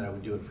 thinking that I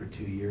would do it for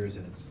 2 years,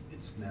 and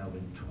it's now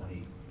been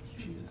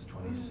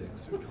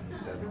 26 or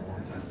 27, a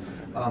long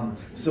time.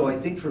 So I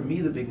think for me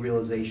the big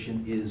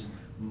realization is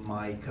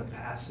my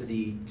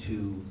capacity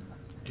to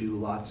do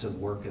lots of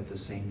work at the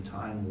same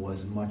time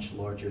was much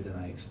larger than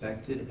I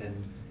expected,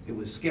 and it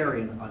was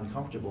scary and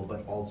uncomfortable,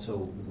 but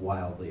also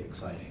wildly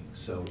exciting.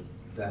 So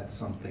that's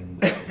something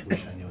that I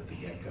wish I knew at the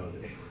get-go,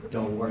 that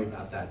don't worry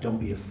about that, don't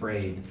be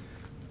afraid.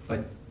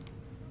 But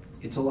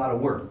it's a lot of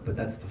work, but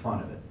that's the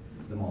fun of it,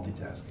 the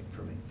multitasking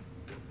for me.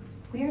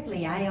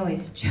 Weirdly, I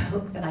always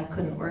joke that I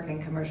couldn't work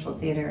in commercial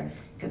theater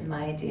because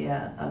my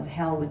idea of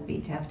hell would be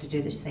to have to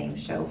do the same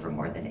show for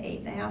more than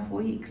 8.5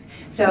 weeks.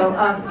 So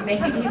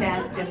maybe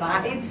that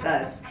divides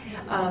us.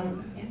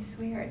 It's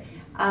weird.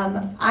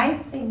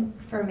 I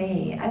think for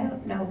me, I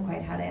don't know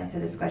quite how to answer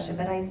this question,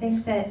 but I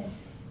think that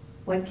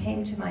what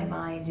came to my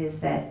mind is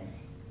that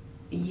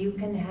you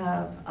can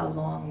have a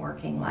long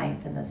working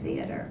life in the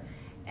theater,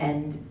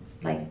 and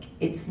like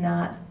it's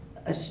not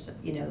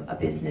a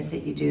business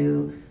that you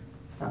do.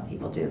 Some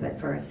people do, but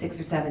for 6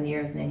 or 7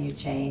 years, and then you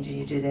change and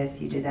you do this,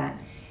 you do that.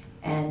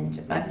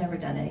 And I've never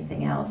done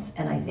anything else,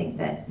 and I think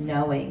that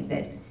knowing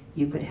that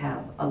you could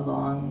have a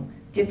long,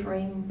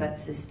 differing but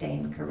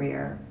sustained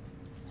career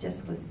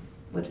just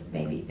would have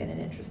maybe been an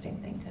interesting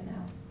thing to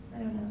know. I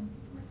don't know.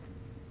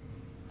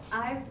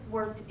 I've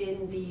worked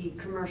in the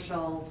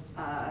commercial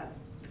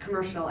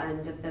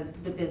end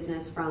of the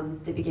business from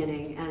the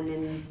beginning, and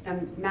in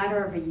a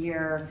matter of a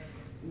year,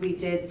 we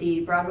did the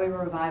Broadway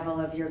revival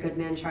of Your Good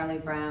Man, Charlie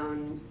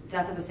Brown,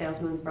 Death of a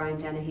Salesman with Brian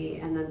Dennehy,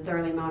 and then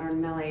Thoroughly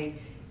Modern Millie.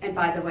 And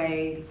by the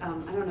way, I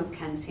don't know if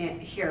Ken's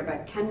here,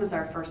 but Ken was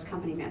our first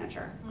company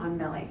manager on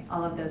Millie,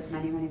 all of those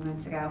many, many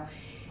months ago.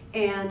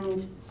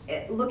 And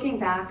looking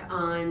back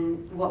on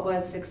what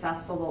was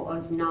successful, what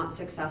was not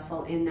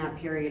successful in that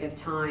period of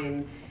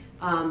time,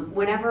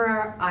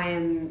 whenever I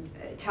am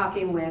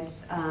talking with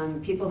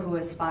people who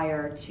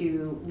aspire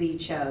to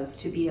lead shows,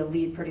 to be a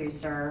lead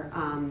producer,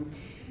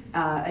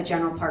 a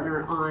general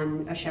partner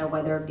on a show,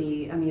 whether it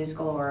be a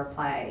musical or a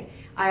play,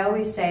 I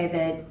always say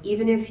that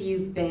even if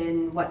you've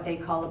been what they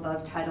call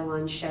above title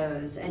on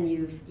shows and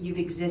you've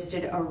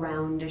existed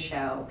around a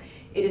show,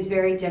 it is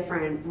very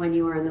different when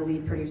you are in the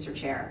lead producer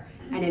chair.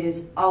 And it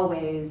is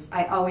always,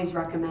 I always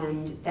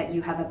recommend that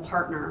you have a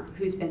partner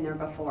who's been there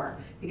before.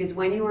 Because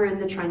when you are in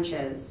the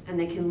trenches and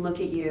they can look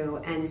at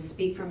you and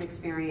speak from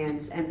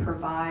experience and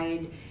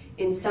provide,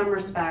 in some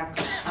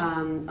respects,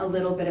 a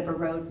little bit of a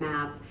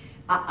roadmap,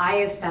 I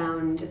have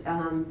found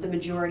the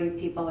majority of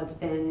people, it's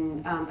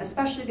been,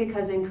 especially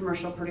because in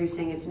commercial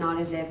producing, it's not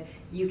as if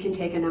you can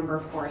take a number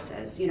of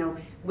courses. You know,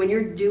 when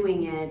you're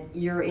doing it,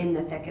 you're in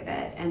the thick of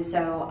it. And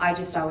so I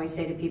just always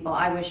say to people,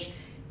 I wish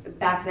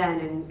back then,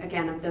 and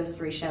again, of those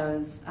 3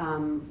 shows,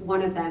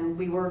 one of them,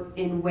 we were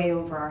in way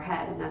over our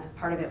head, and that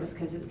part of it was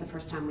because it was the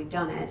first time we'd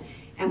done it,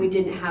 and we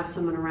didn't have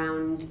someone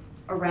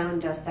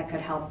around us that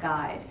could help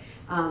guide.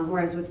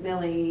 Whereas with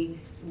Millie,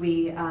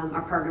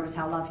 our partner was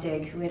Hal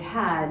Luftig, who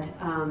had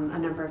a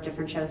number of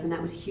different shows, and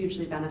that was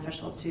hugely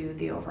beneficial to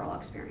the overall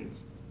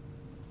experience.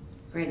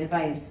 Great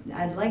advice.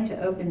 I'd like to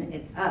open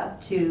it up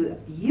to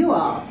you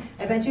all.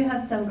 I bet you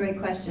have some great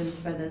questions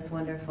for this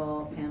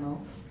wonderful panel.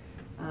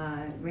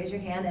 Raise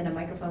your hand and a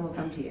microphone will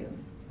come to you.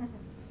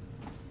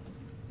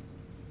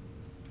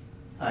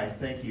 Hi,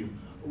 thank you.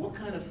 What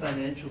kind of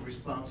financial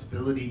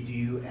responsibility do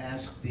you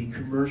ask the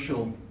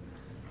commercial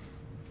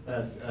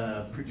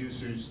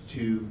producers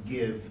to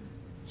give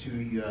to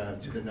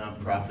the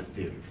nonprofit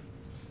theater?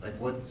 Like,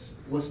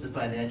 what's the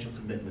financial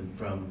commitment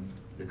from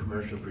the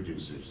commercial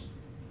producers?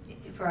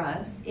 For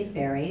us, it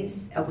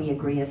varies. We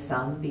agree a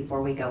sum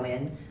before we go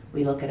in.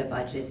 We look at a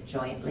budget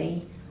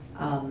jointly.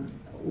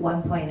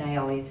 One point I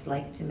always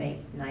like to make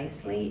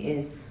nicely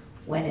is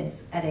when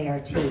it's at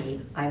ART,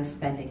 I'm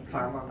spending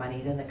far more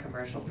money than the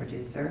commercial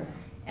producer,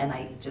 and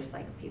I just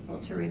like people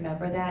to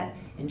remember that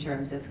in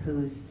terms of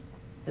who's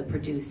the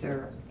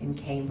producer in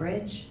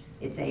Cambridge.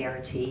 It's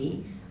ART.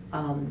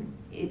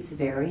 It's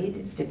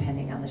varied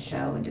depending on the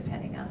show and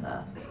depending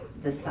on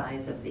the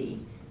size of the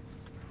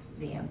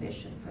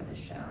ambition for the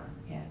show.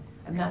 Yeah,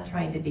 I'm not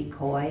trying to be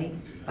coy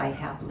by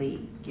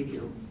happily give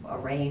you a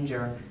range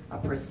or a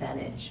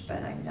percentage,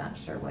 but I'm not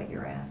sure what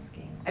you're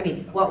asking. I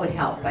mean, what would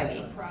help? I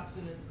mean,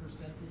 approximate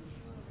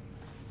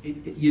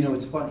percentage. You know,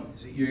 it's funny.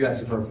 So you're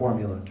asking for a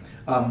formula.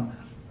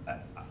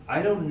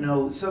 I don't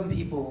know. Some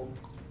people.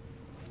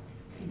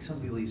 I think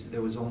some people used.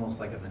 There was almost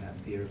like a Manhattan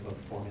Theater Club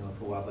formula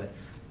for a while,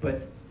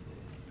 but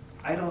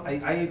I don't.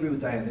 I agree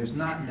with Diane. There's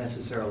not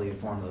necessarily a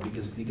formula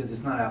because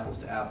it's not apples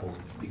to apples.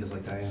 Because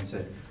like Diane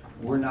said,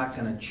 we're not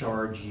going to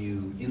charge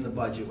you in the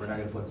budget. We're not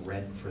going to put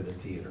rent for the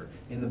theater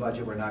in the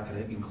budget. We're not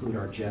going to include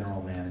our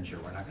general manager.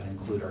 We're not going to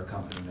include our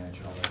company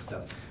manager, all that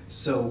stuff.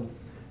 So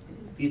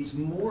it's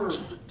more,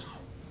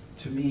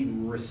 to me,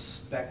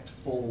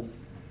 respectful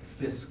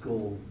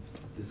fiscal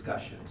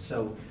discussion.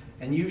 So,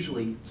 and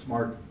usually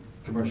smart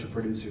commercial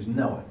producers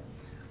know it.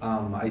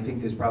 I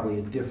think there's probably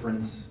a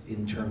difference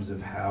in terms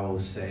of how,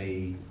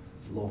 say,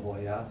 La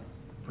Jolla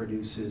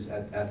produces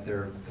at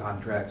their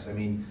contracts. I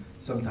mean,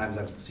 sometimes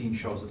I've seen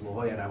shows at La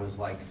Jolla and I was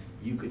like,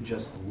 you could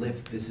just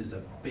lift, this is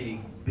a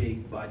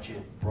big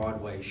budget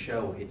Broadway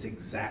show. It's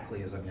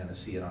exactly as I'm gonna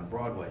see it on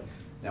Broadway.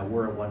 Now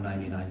we're a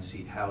 199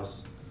 seat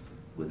house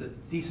with a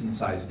decent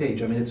sized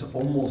stage. I mean, it's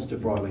almost a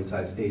Broadway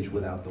sized stage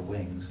without the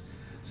wings.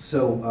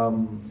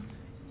 So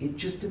it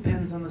just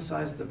depends on the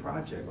size of the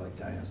project, like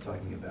Diane's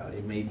talking about.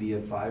 It may be a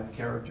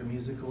 5-character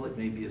musical, it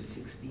may be a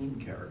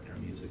 16-character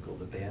musical.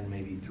 The band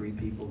may be 3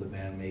 people, the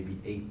band may be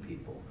 8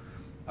 people.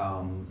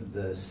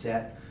 The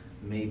set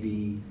may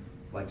be,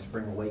 like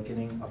Spring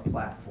Awakening, a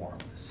platform.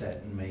 The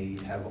set may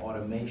have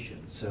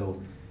automation.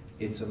 So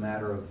it's a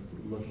matter of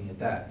looking at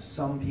that.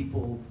 Some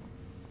people,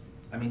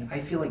 I mean,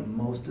 I feel like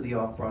most of the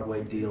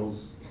off-Broadway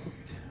deals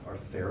are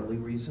fairly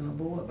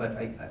reasonable, but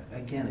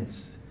again,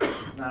 it's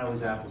not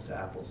always apples to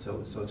apples,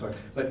 so it's hard.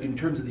 But in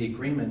terms of the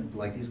agreement,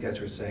 like these guys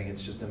are saying,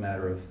 it's just a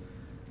matter of,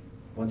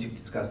 once you've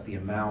discussed the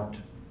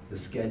amount the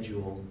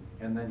schedule,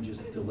 and then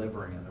just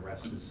delivering, and the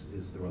rest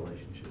is the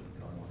relationship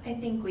going on. I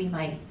think we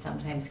might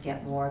sometimes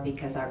get more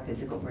because our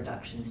physical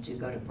productions do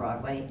go to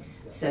Broadway,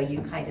 so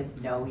you kind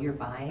of know you're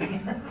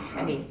buying.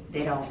 I mean,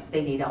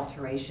 they need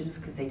alterations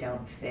because they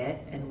don't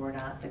fit, and we're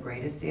not the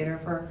greatest theater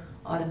for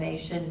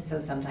automation,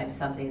 so sometimes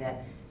something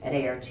that at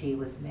ART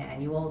was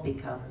manual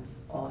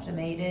becomes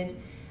automated.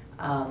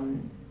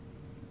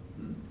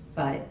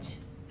 But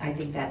I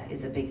think that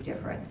is a big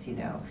difference, you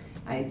know.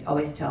 I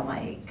always tell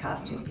my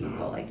costume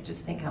people, like,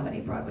 just think how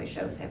many Broadway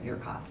shows have your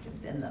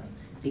costumes in them,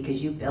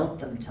 because you built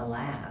them to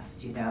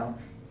last, you know,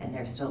 and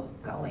they're still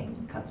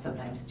going,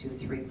 sometimes 2,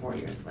 3, 4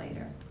 years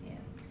later. Yeah.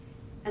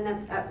 And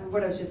that's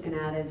what I was just going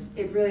to add is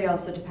it really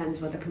also depends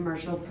what the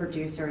commercial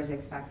producer is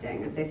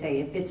expecting. As they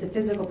say, if it's a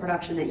physical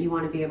production that you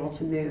want to be able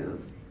to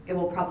move, it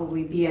will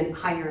probably be a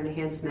higher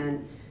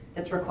enhancement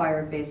that's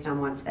required based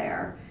on what's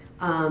there.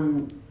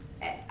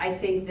 I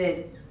think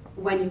that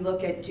when you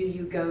look at do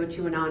you go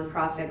to a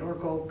nonprofit or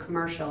go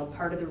commercial,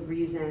 part of the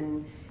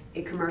reason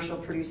a commercial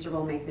producer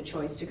will make the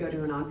choice to go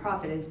to a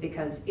nonprofit is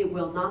because it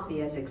will not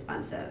be as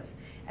expensive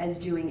as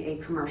doing a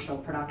commercial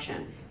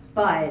production.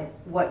 But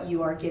what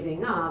you are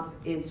giving up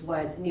is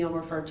what Neil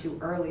referred to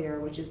earlier,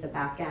 which is the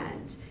back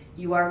end.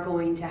 You are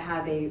going to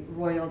have a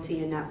royalty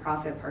and net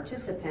profit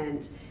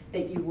participant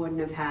that you wouldn't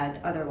have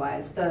had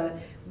otherwise.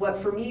 What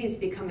for me is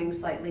becoming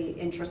slightly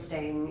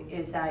interesting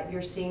is that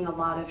you're seeing a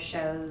lot of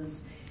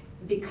shows,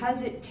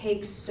 because it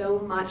takes so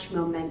much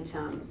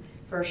momentum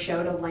for a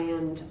show to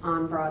land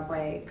on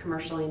Broadway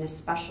commercially, and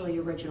especially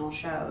original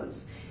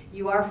shows,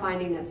 you are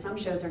finding that some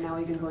shows are now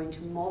even going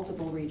to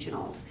multiple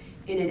regionals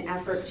in an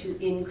effort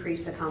to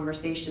increase the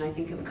conversation. I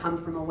think have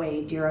come from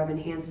away, Dear Evan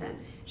Hansen.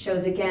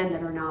 Shows, again,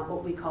 that are not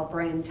what we call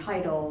brand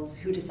titles,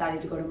 who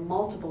decided to go to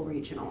multiple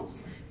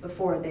regionals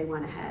before they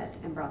went ahead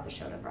and brought the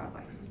show to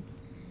Broadway.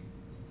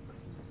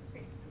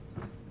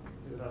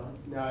 Is it on?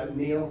 Now,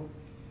 Neil,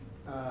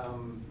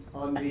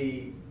 on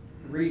the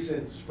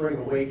recent Spring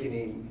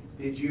Awakening,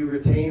 did you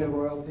retain a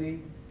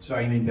royalty?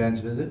 Sorry, you mean Ben's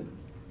visit?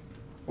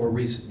 Or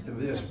recent?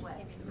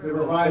 The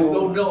revival?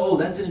 Oh, no, oh,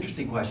 that's an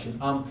interesting question.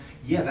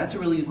 Yeah, that's a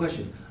really good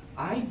question.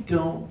 I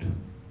don't,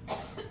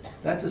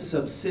 that's a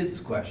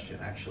subsids question,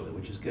 actually,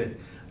 which is good.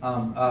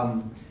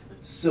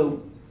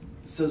 So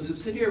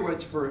subsidiary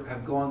rights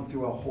have gone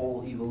through a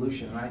whole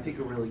evolution, and I think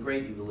a really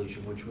great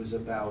evolution, which was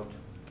about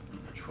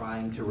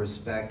trying to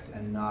respect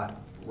and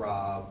not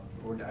rob,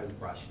 or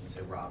I shouldn't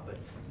say rob, but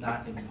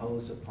not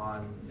impose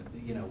upon,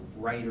 you know,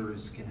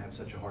 writers can have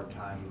such a hard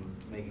time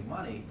making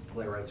money,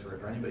 playwrights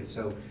or anybody.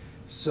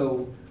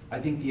 So I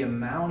think the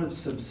amount of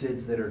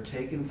subsids that are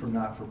taken from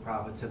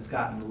not-for-profits has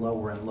gotten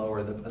lower and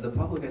lower. The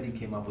public, I think,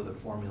 came up with a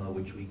formula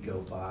which we go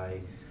by.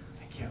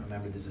 I can't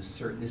remember. This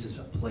is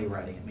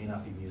playwriting. It may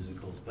not be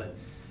musicals, but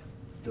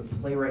the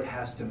playwright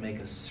has to make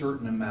a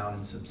certain amount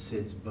in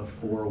subsids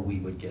before we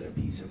would get a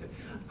piece of it.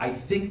 I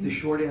think the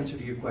short answer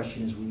to your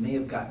question is we may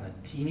have gotten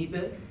a teeny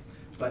bit,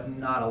 but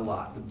not a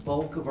lot. The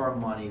bulk of our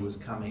money was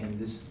coming, and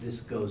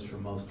this goes for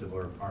most of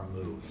our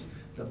moves.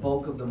 The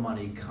bulk of the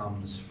money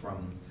comes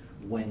from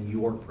when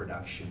your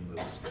production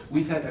moves.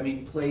 We've had, I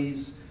mean,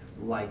 plays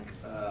like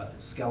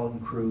Skeleton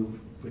Crew,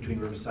 Between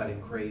Riverside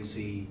and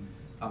Crazy,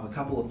 a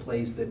couple of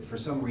plays that for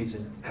some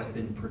reason have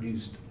been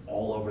produced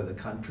all over the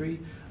country,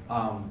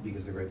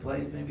 because they're great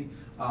plays maybe,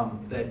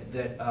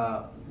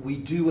 that we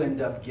do end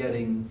up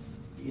getting,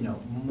 you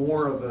know,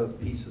 more of a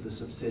piece of the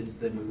subsids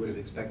than we would have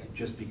expected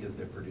just because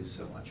they're produced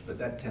so much, but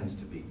that tends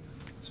to be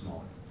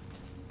smaller.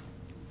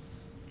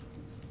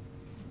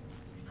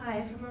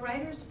 Hi, from a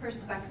writer's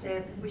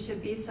perspective, we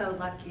should be so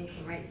lucky,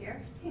 I'm right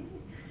here,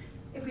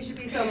 if we should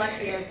be so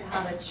lucky as to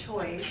have a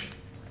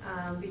choice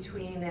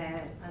between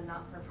a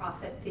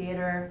not-for-profit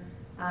theater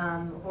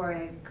or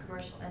a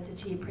commercial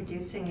entity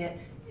producing it,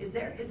 is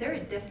there a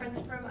difference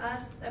from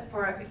us,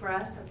 for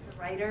us as the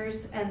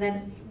writers? And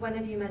then one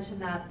of you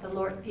mentioned that the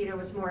Lort Theater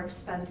was more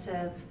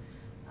expensive.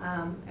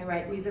 I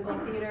write musical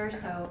theater,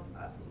 so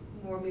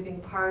more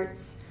moving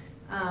parts.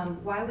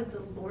 Why would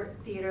the Lort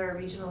Theater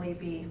regionally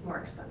be more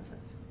expensive?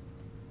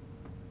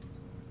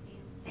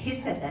 He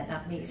said that,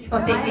 not me. So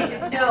I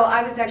think No,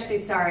 I was actually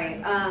sorry.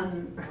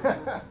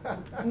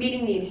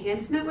 Meaning the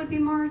enhancement would be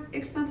more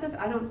expensive?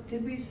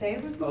 Did we say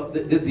it was more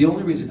expensive? The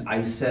only reason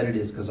I said it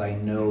is because I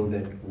know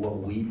that what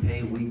we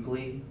pay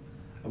weekly,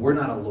 we're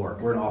not a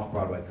LORT, we're an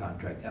off-Broadway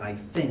contract, and I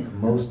think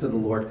most of the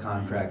LORT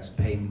contracts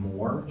pay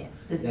more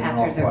the than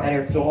actors are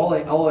better paid. So all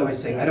I always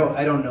say, I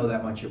don't know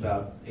that much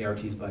about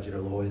ART's budget or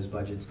Loya's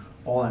budgets.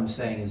 All I'm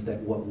saying is that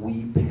what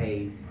we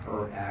pay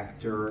per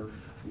actor,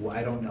 well,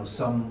 I don't know,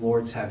 some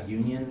lords have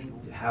union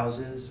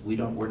houses.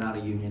 We're not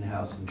a union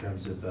house in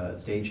terms of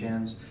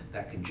stagehands.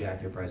 That can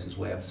jack their prices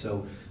way up.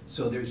 So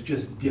there's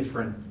just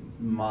different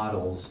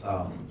models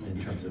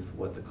in terms of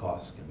what the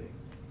costs can be.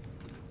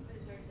 But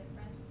is there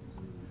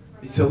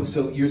a difference?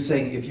 So you're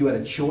saying if you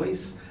had a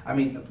choice? I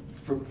mean,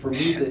 for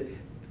me,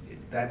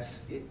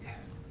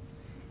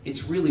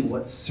 it's really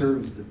what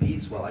serves the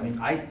piece well. I mean,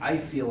 I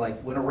feel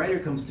like when a writer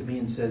comes to me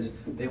and says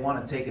they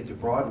want to take it to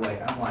Broadway,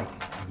 I'm like,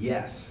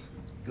 yes.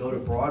 Go to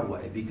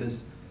Broadway,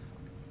 because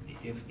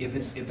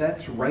if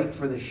that's right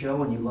for the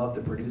show and you love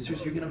the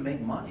producers, you're going to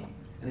make money.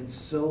 And it's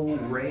so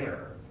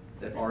rare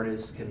that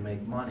artists can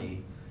make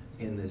money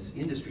in this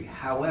industry.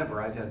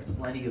 However, I've had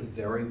plenty of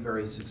very,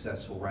 very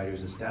successful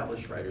writers,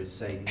 established writers,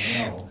 say,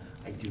 no,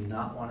 I do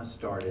not want to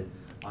start it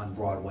on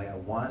Broadway. I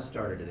want to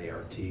start it at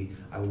ART.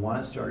 I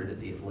want to start it at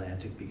the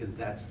Atlantic because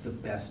that's the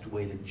best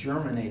way to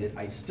germinate it.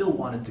 I still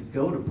want it to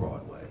go to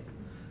Broadway.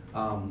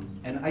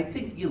 And I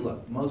think,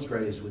 look, most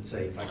writers would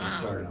say, if I can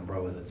start it on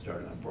Broadway, let's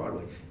start it on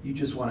Broadway. You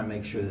just want to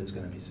make sure that it's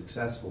going to be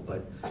successful,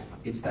 but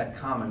it's that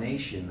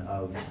combination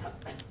of,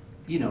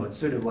 it's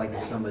sort of like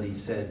if somebody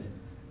said,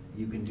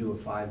 you can do a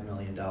 $5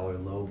 million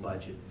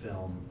low-budget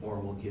film, or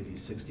we'll give you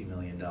 $60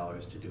 million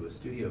to do a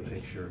studio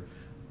picture.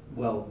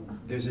 Well,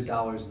 there's a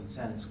dollars and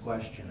cents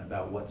question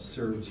about what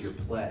serves your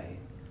play,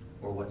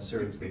 or what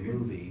serves the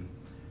movie.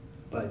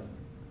 But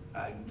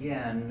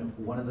again,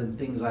 one of the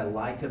things I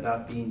like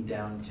about being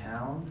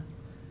downtown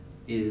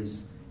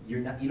is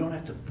you don't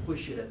have to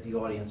push it at the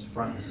audience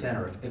front and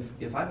center.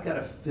 If I've got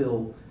to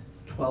fill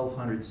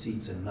 1,200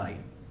 seats a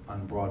night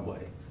on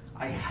Broadway,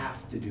 I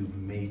have to do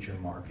major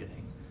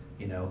marketing,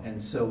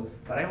 and so,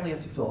 but I only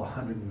have to fill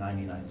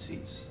 199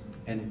 seats,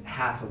 and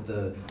half of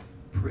the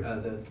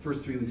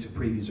first 3 weeks of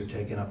previews are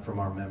taken up from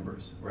our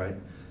members, right?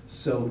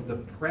 So the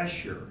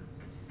pressure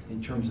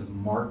in terms of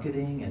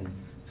marketing and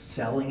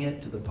selling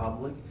it to the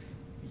public,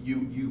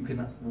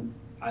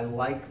 I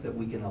like that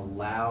we can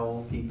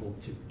allow people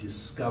to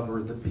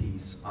discover the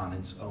piece on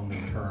its own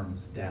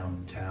terms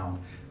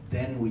downtown.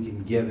 Then we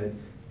can give it,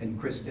 and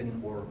Kristen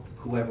or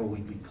whoever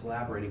we'd be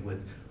collaborating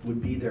with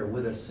would be there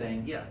with us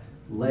saying, yeah,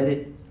 let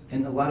it,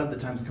 and a lot of the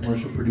times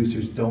commercial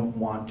producers don't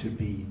want to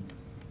be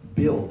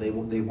billed. They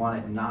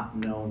want it not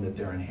known that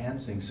they're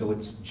enhancing, so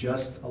it's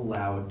just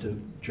allowed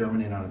to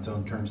germinate on its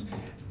own terms.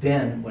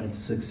 Then, when it's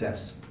a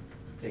success,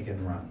 they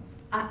can run.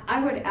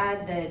 I would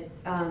add that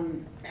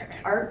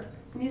art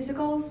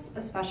musicals,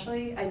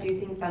 especially, I do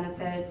think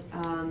benefit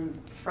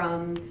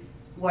from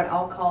what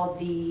I'll call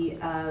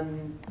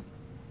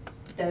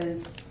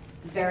those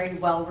very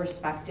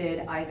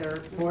well-respected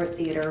either Lord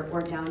Theater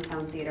or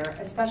downtown theater,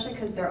 especially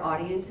because their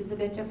audience is a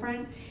bit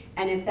different.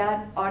 And if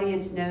that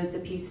audience knows the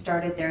piece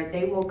started there,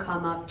 they will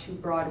come up to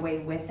Broadway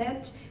with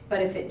it.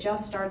 But if it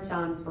just starts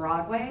on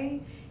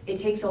Broadway, it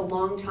takes a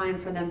long time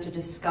for them to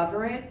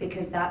discover it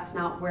because that's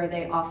not where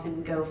they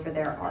often go for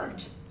their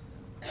art.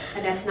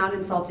 And that's not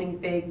insulting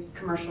big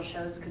commercial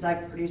shows because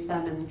I've produced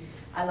them and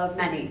I love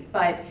many.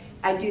 But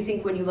I do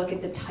think when you look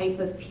at the type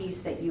of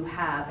piece that you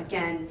have,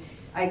 again,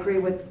 I agree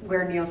with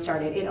where Neil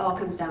started. It all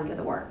comes down to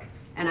the work.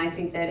 And I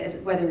think that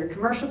whether you're a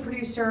commercial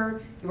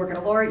producer, you work at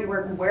a Laureate, you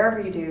work wherever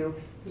you do,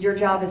 your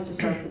job is to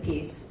serve the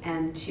piece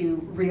and to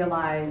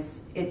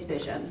realize its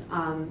vision.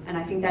 And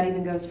I think that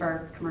even goes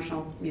for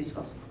commercial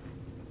musicals.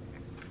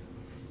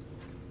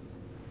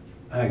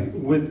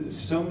 With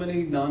so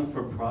many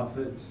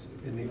non-for-profits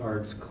in the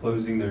arts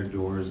closing their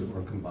doors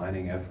or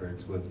combining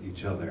efforts with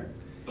each other,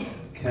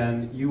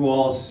 can you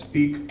all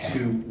speak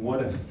to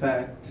what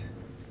effect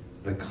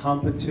the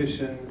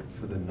competition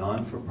for the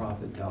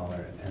non-for-profit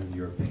dollar and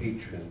your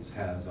patrons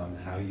has on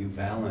how you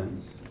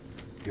balance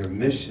your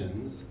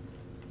missions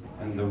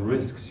and the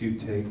risks you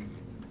take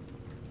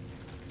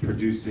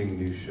producing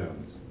new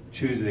shows,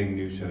 choosing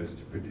new shows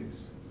to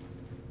produce?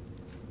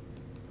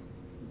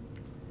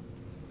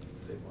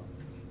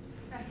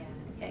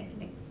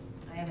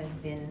 I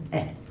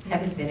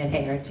haven't been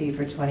at ART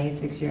for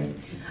 26 years.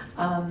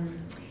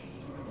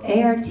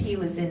 ART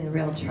was in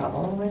real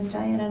trouble when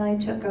Diane and I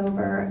took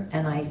over,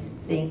 and I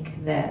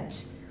think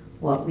that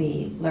what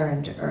we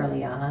learned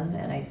early on,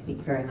 and I speak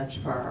very much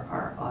for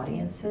our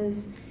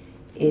audiences,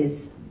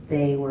 is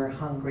they were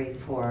hungry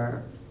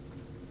for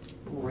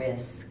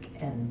risk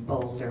and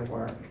bolder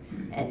work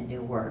and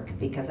new work,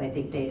 because I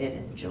think they had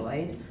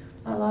enjoyed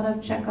a lot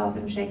of Chekhov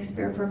and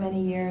Shakespeare for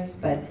many years,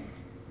 but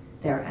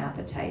their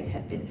appetite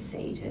had been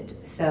sated.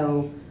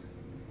 So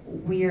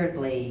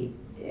weirdly,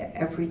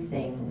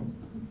 everything,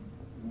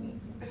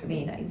 I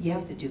mean, you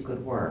have to do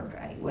good work,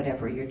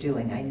 whatever you're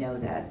doing, I know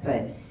that,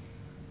 but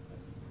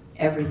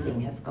everything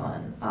has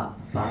gone up,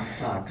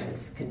 box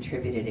office,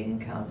 contributed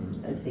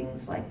income,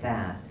 things like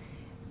that.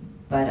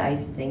 But I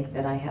think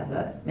that I have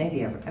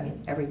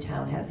every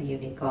town has a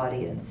unique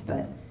audience,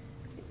 but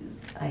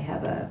I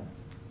have a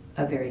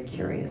very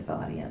curious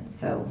audience.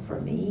 So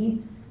for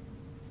me,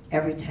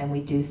 every time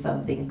we do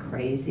something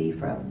crazy,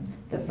 from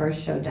the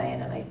first show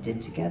Diane and I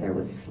did together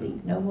was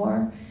Sleep No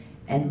More,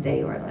 and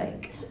they were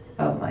like,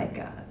 oh my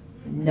God,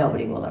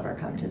 nobody will ever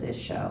come to this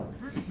show.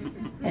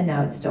 And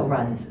now it still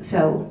runs.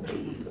 So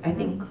I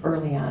think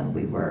early on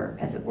we were,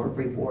 as it were,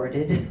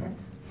 rewarded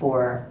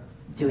for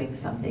doing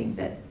something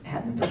that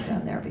hadn't been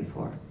done there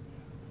before.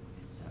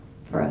 So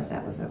for us,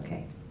 that was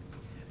okay.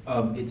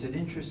 It's an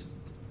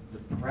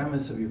the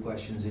premise of your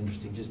question is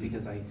interesting, just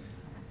because I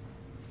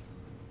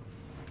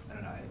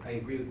don't know, I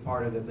agree with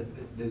part of it, but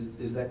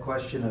there's that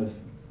question of,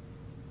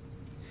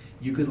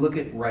 you could look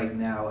at right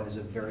now as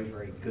a very,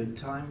 very good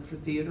time for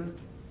theater,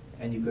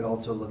 and you could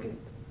also look at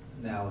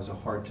now as a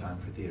hard time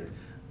for theater.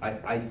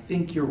 I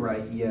think you're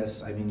right,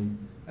 yes. I mean,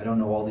 I don't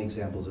know all the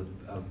examples of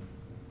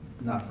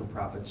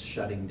not-for-profits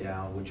shutting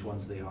down, which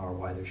ones they are,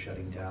 why they're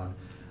shutting down.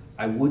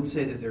 I would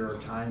say that there are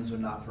times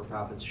when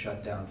not-for-profits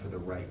shut down for the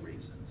right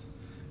reasons,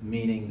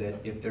 meaning that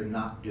if they're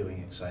not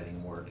doing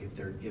exciting work, if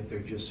they're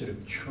just sort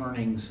of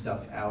churning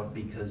stuff out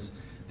because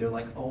they're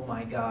like, oh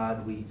my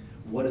God,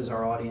 what does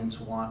our audience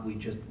want? We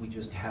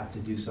just have to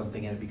do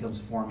something, and it becomes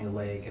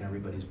formulaic and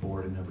everybody's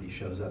bored and nobody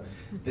shows up,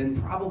 then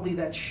probably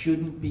that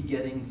shouldn't be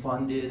getting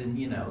funded,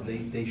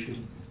 and they should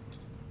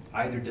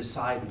either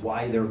decide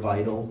why they're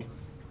vital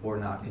or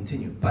not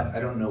continue. But I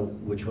don't know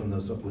which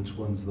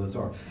ones those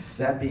are.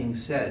 That being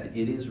said,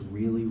 it is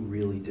really,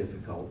 really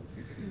difficult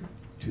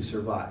to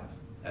survive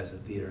as a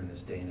theater in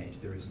this day and age.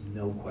 There is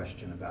no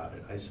question about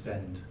it. I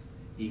spend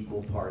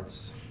equal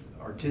parts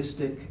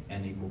artistic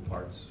and equal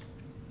parts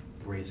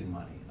raising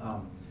money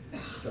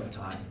of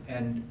time.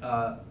 And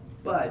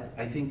but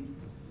I think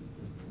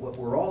what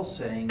we're all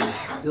saying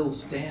still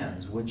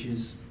stands, which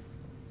is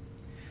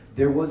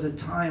there was a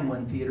time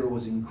when theater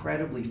was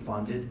incredibly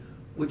funded,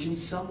 which in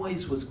some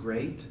ways was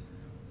great,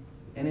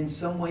 and in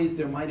some ways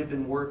there might have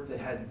been work that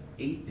had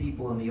 8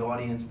 people in the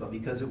audience, but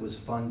because it was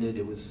funded,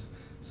 it was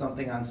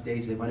something on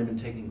stage, they might have been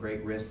taking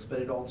great risks, but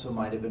it also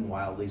might have been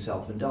wildly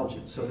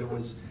self-indulgent. So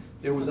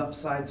there was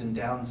upsides and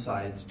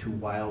downsides to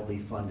wildly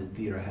funded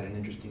theater. I had an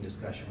interesting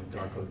discussion with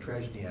Darko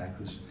Trezniak,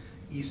 who's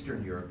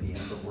Eastern European,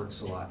 but works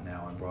a lot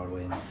now on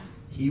Broadway, and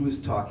he was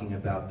talking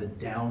about the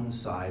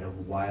downside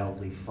of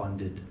wildly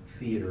funded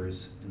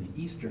theaters in the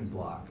Eastern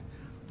Bloc,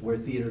 where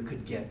theater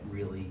could get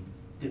really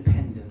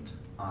dependent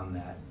on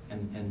that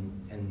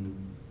and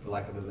for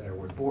lack of a better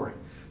word, boring.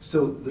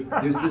 So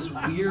there's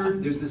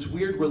this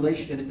weird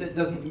relation, and it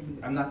doesn't,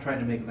 I'm not trying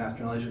to make a mass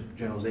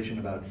generalization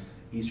about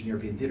Eastern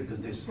European theater,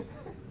 because there's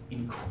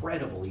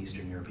incredible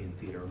Eastern European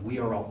theater. We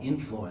are all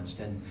influenced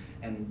and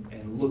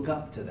look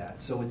up to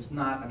that. So it's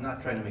not, I'm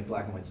not trying to make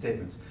black and white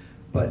statements,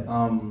 but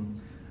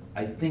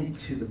I think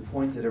to the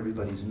point that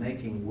everybody's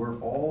making, we're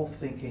all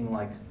thinking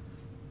like,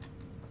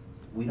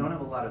 we don't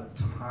have a lot of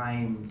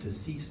time to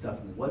see stuff.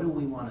 What do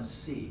we want to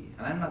see?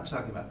 And I'm not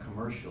talking about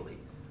commercially.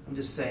 I'm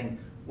just saying,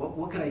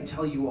 what could I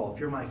tell you all? If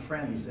you're my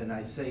friends and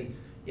I say,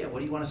 yeah, what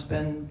do you want to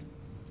spend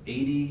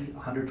 80,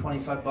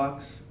 125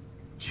 bucks,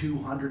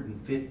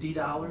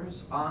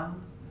 $250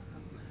 on?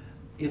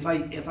 If I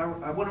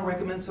want to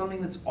recommend something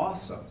that's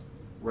awesome,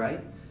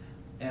 right?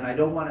 And I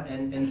don't want to,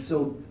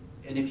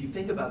 and if you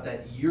think about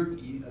that,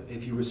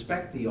 if you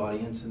respect the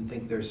audience and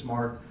think they're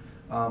smart,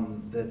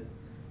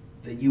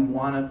 that you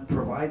want to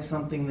provide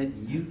something that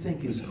you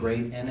think is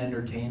great and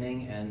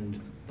entertaining and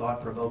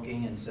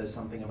thought-provoking and says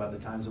something about the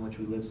times in which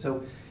we live.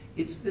 So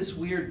it's this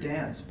weird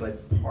dance,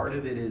 but part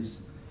of it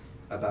is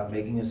about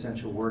making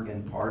essential work,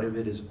 and part of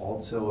it is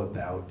also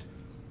about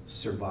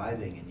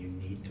surviving, and you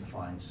need to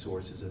find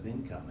sources of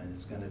income, and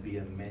it's going to be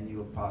a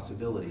menu of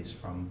possibilities,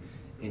 from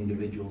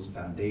individuals,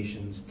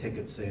 foundations,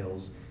 ticket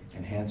sales,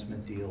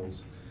 enhancement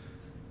deals,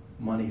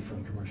 money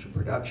from commercial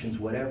productions,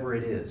 whatever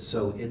it is.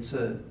 So it's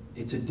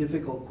a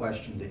difficult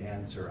question to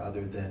answer,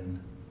 other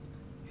than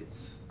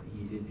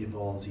it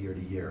evolves year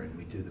to year and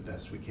we do the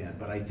best we can.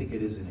 But I think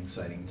it is an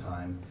exciting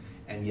time,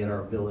 and yet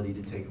our ability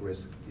to take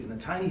risks. In the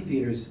tiny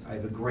theaters, I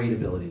have a great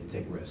ability to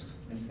take risks.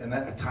 And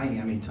that tiny,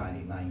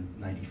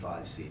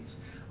 95 seats.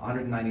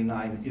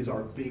 199 is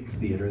our big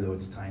theater, though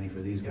it's tiny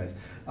for these guys.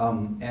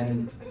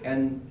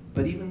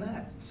 But even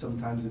that,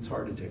 sometimes it's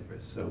hard to take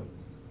risks. So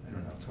I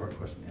don't know, it's a hard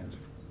question to answer.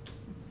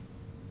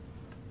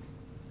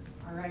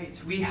 All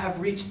right, we have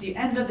reached the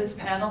end of this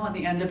panel and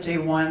the end of day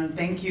 1.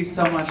 Thank you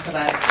so much for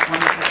that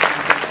wonderful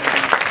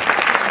presentation.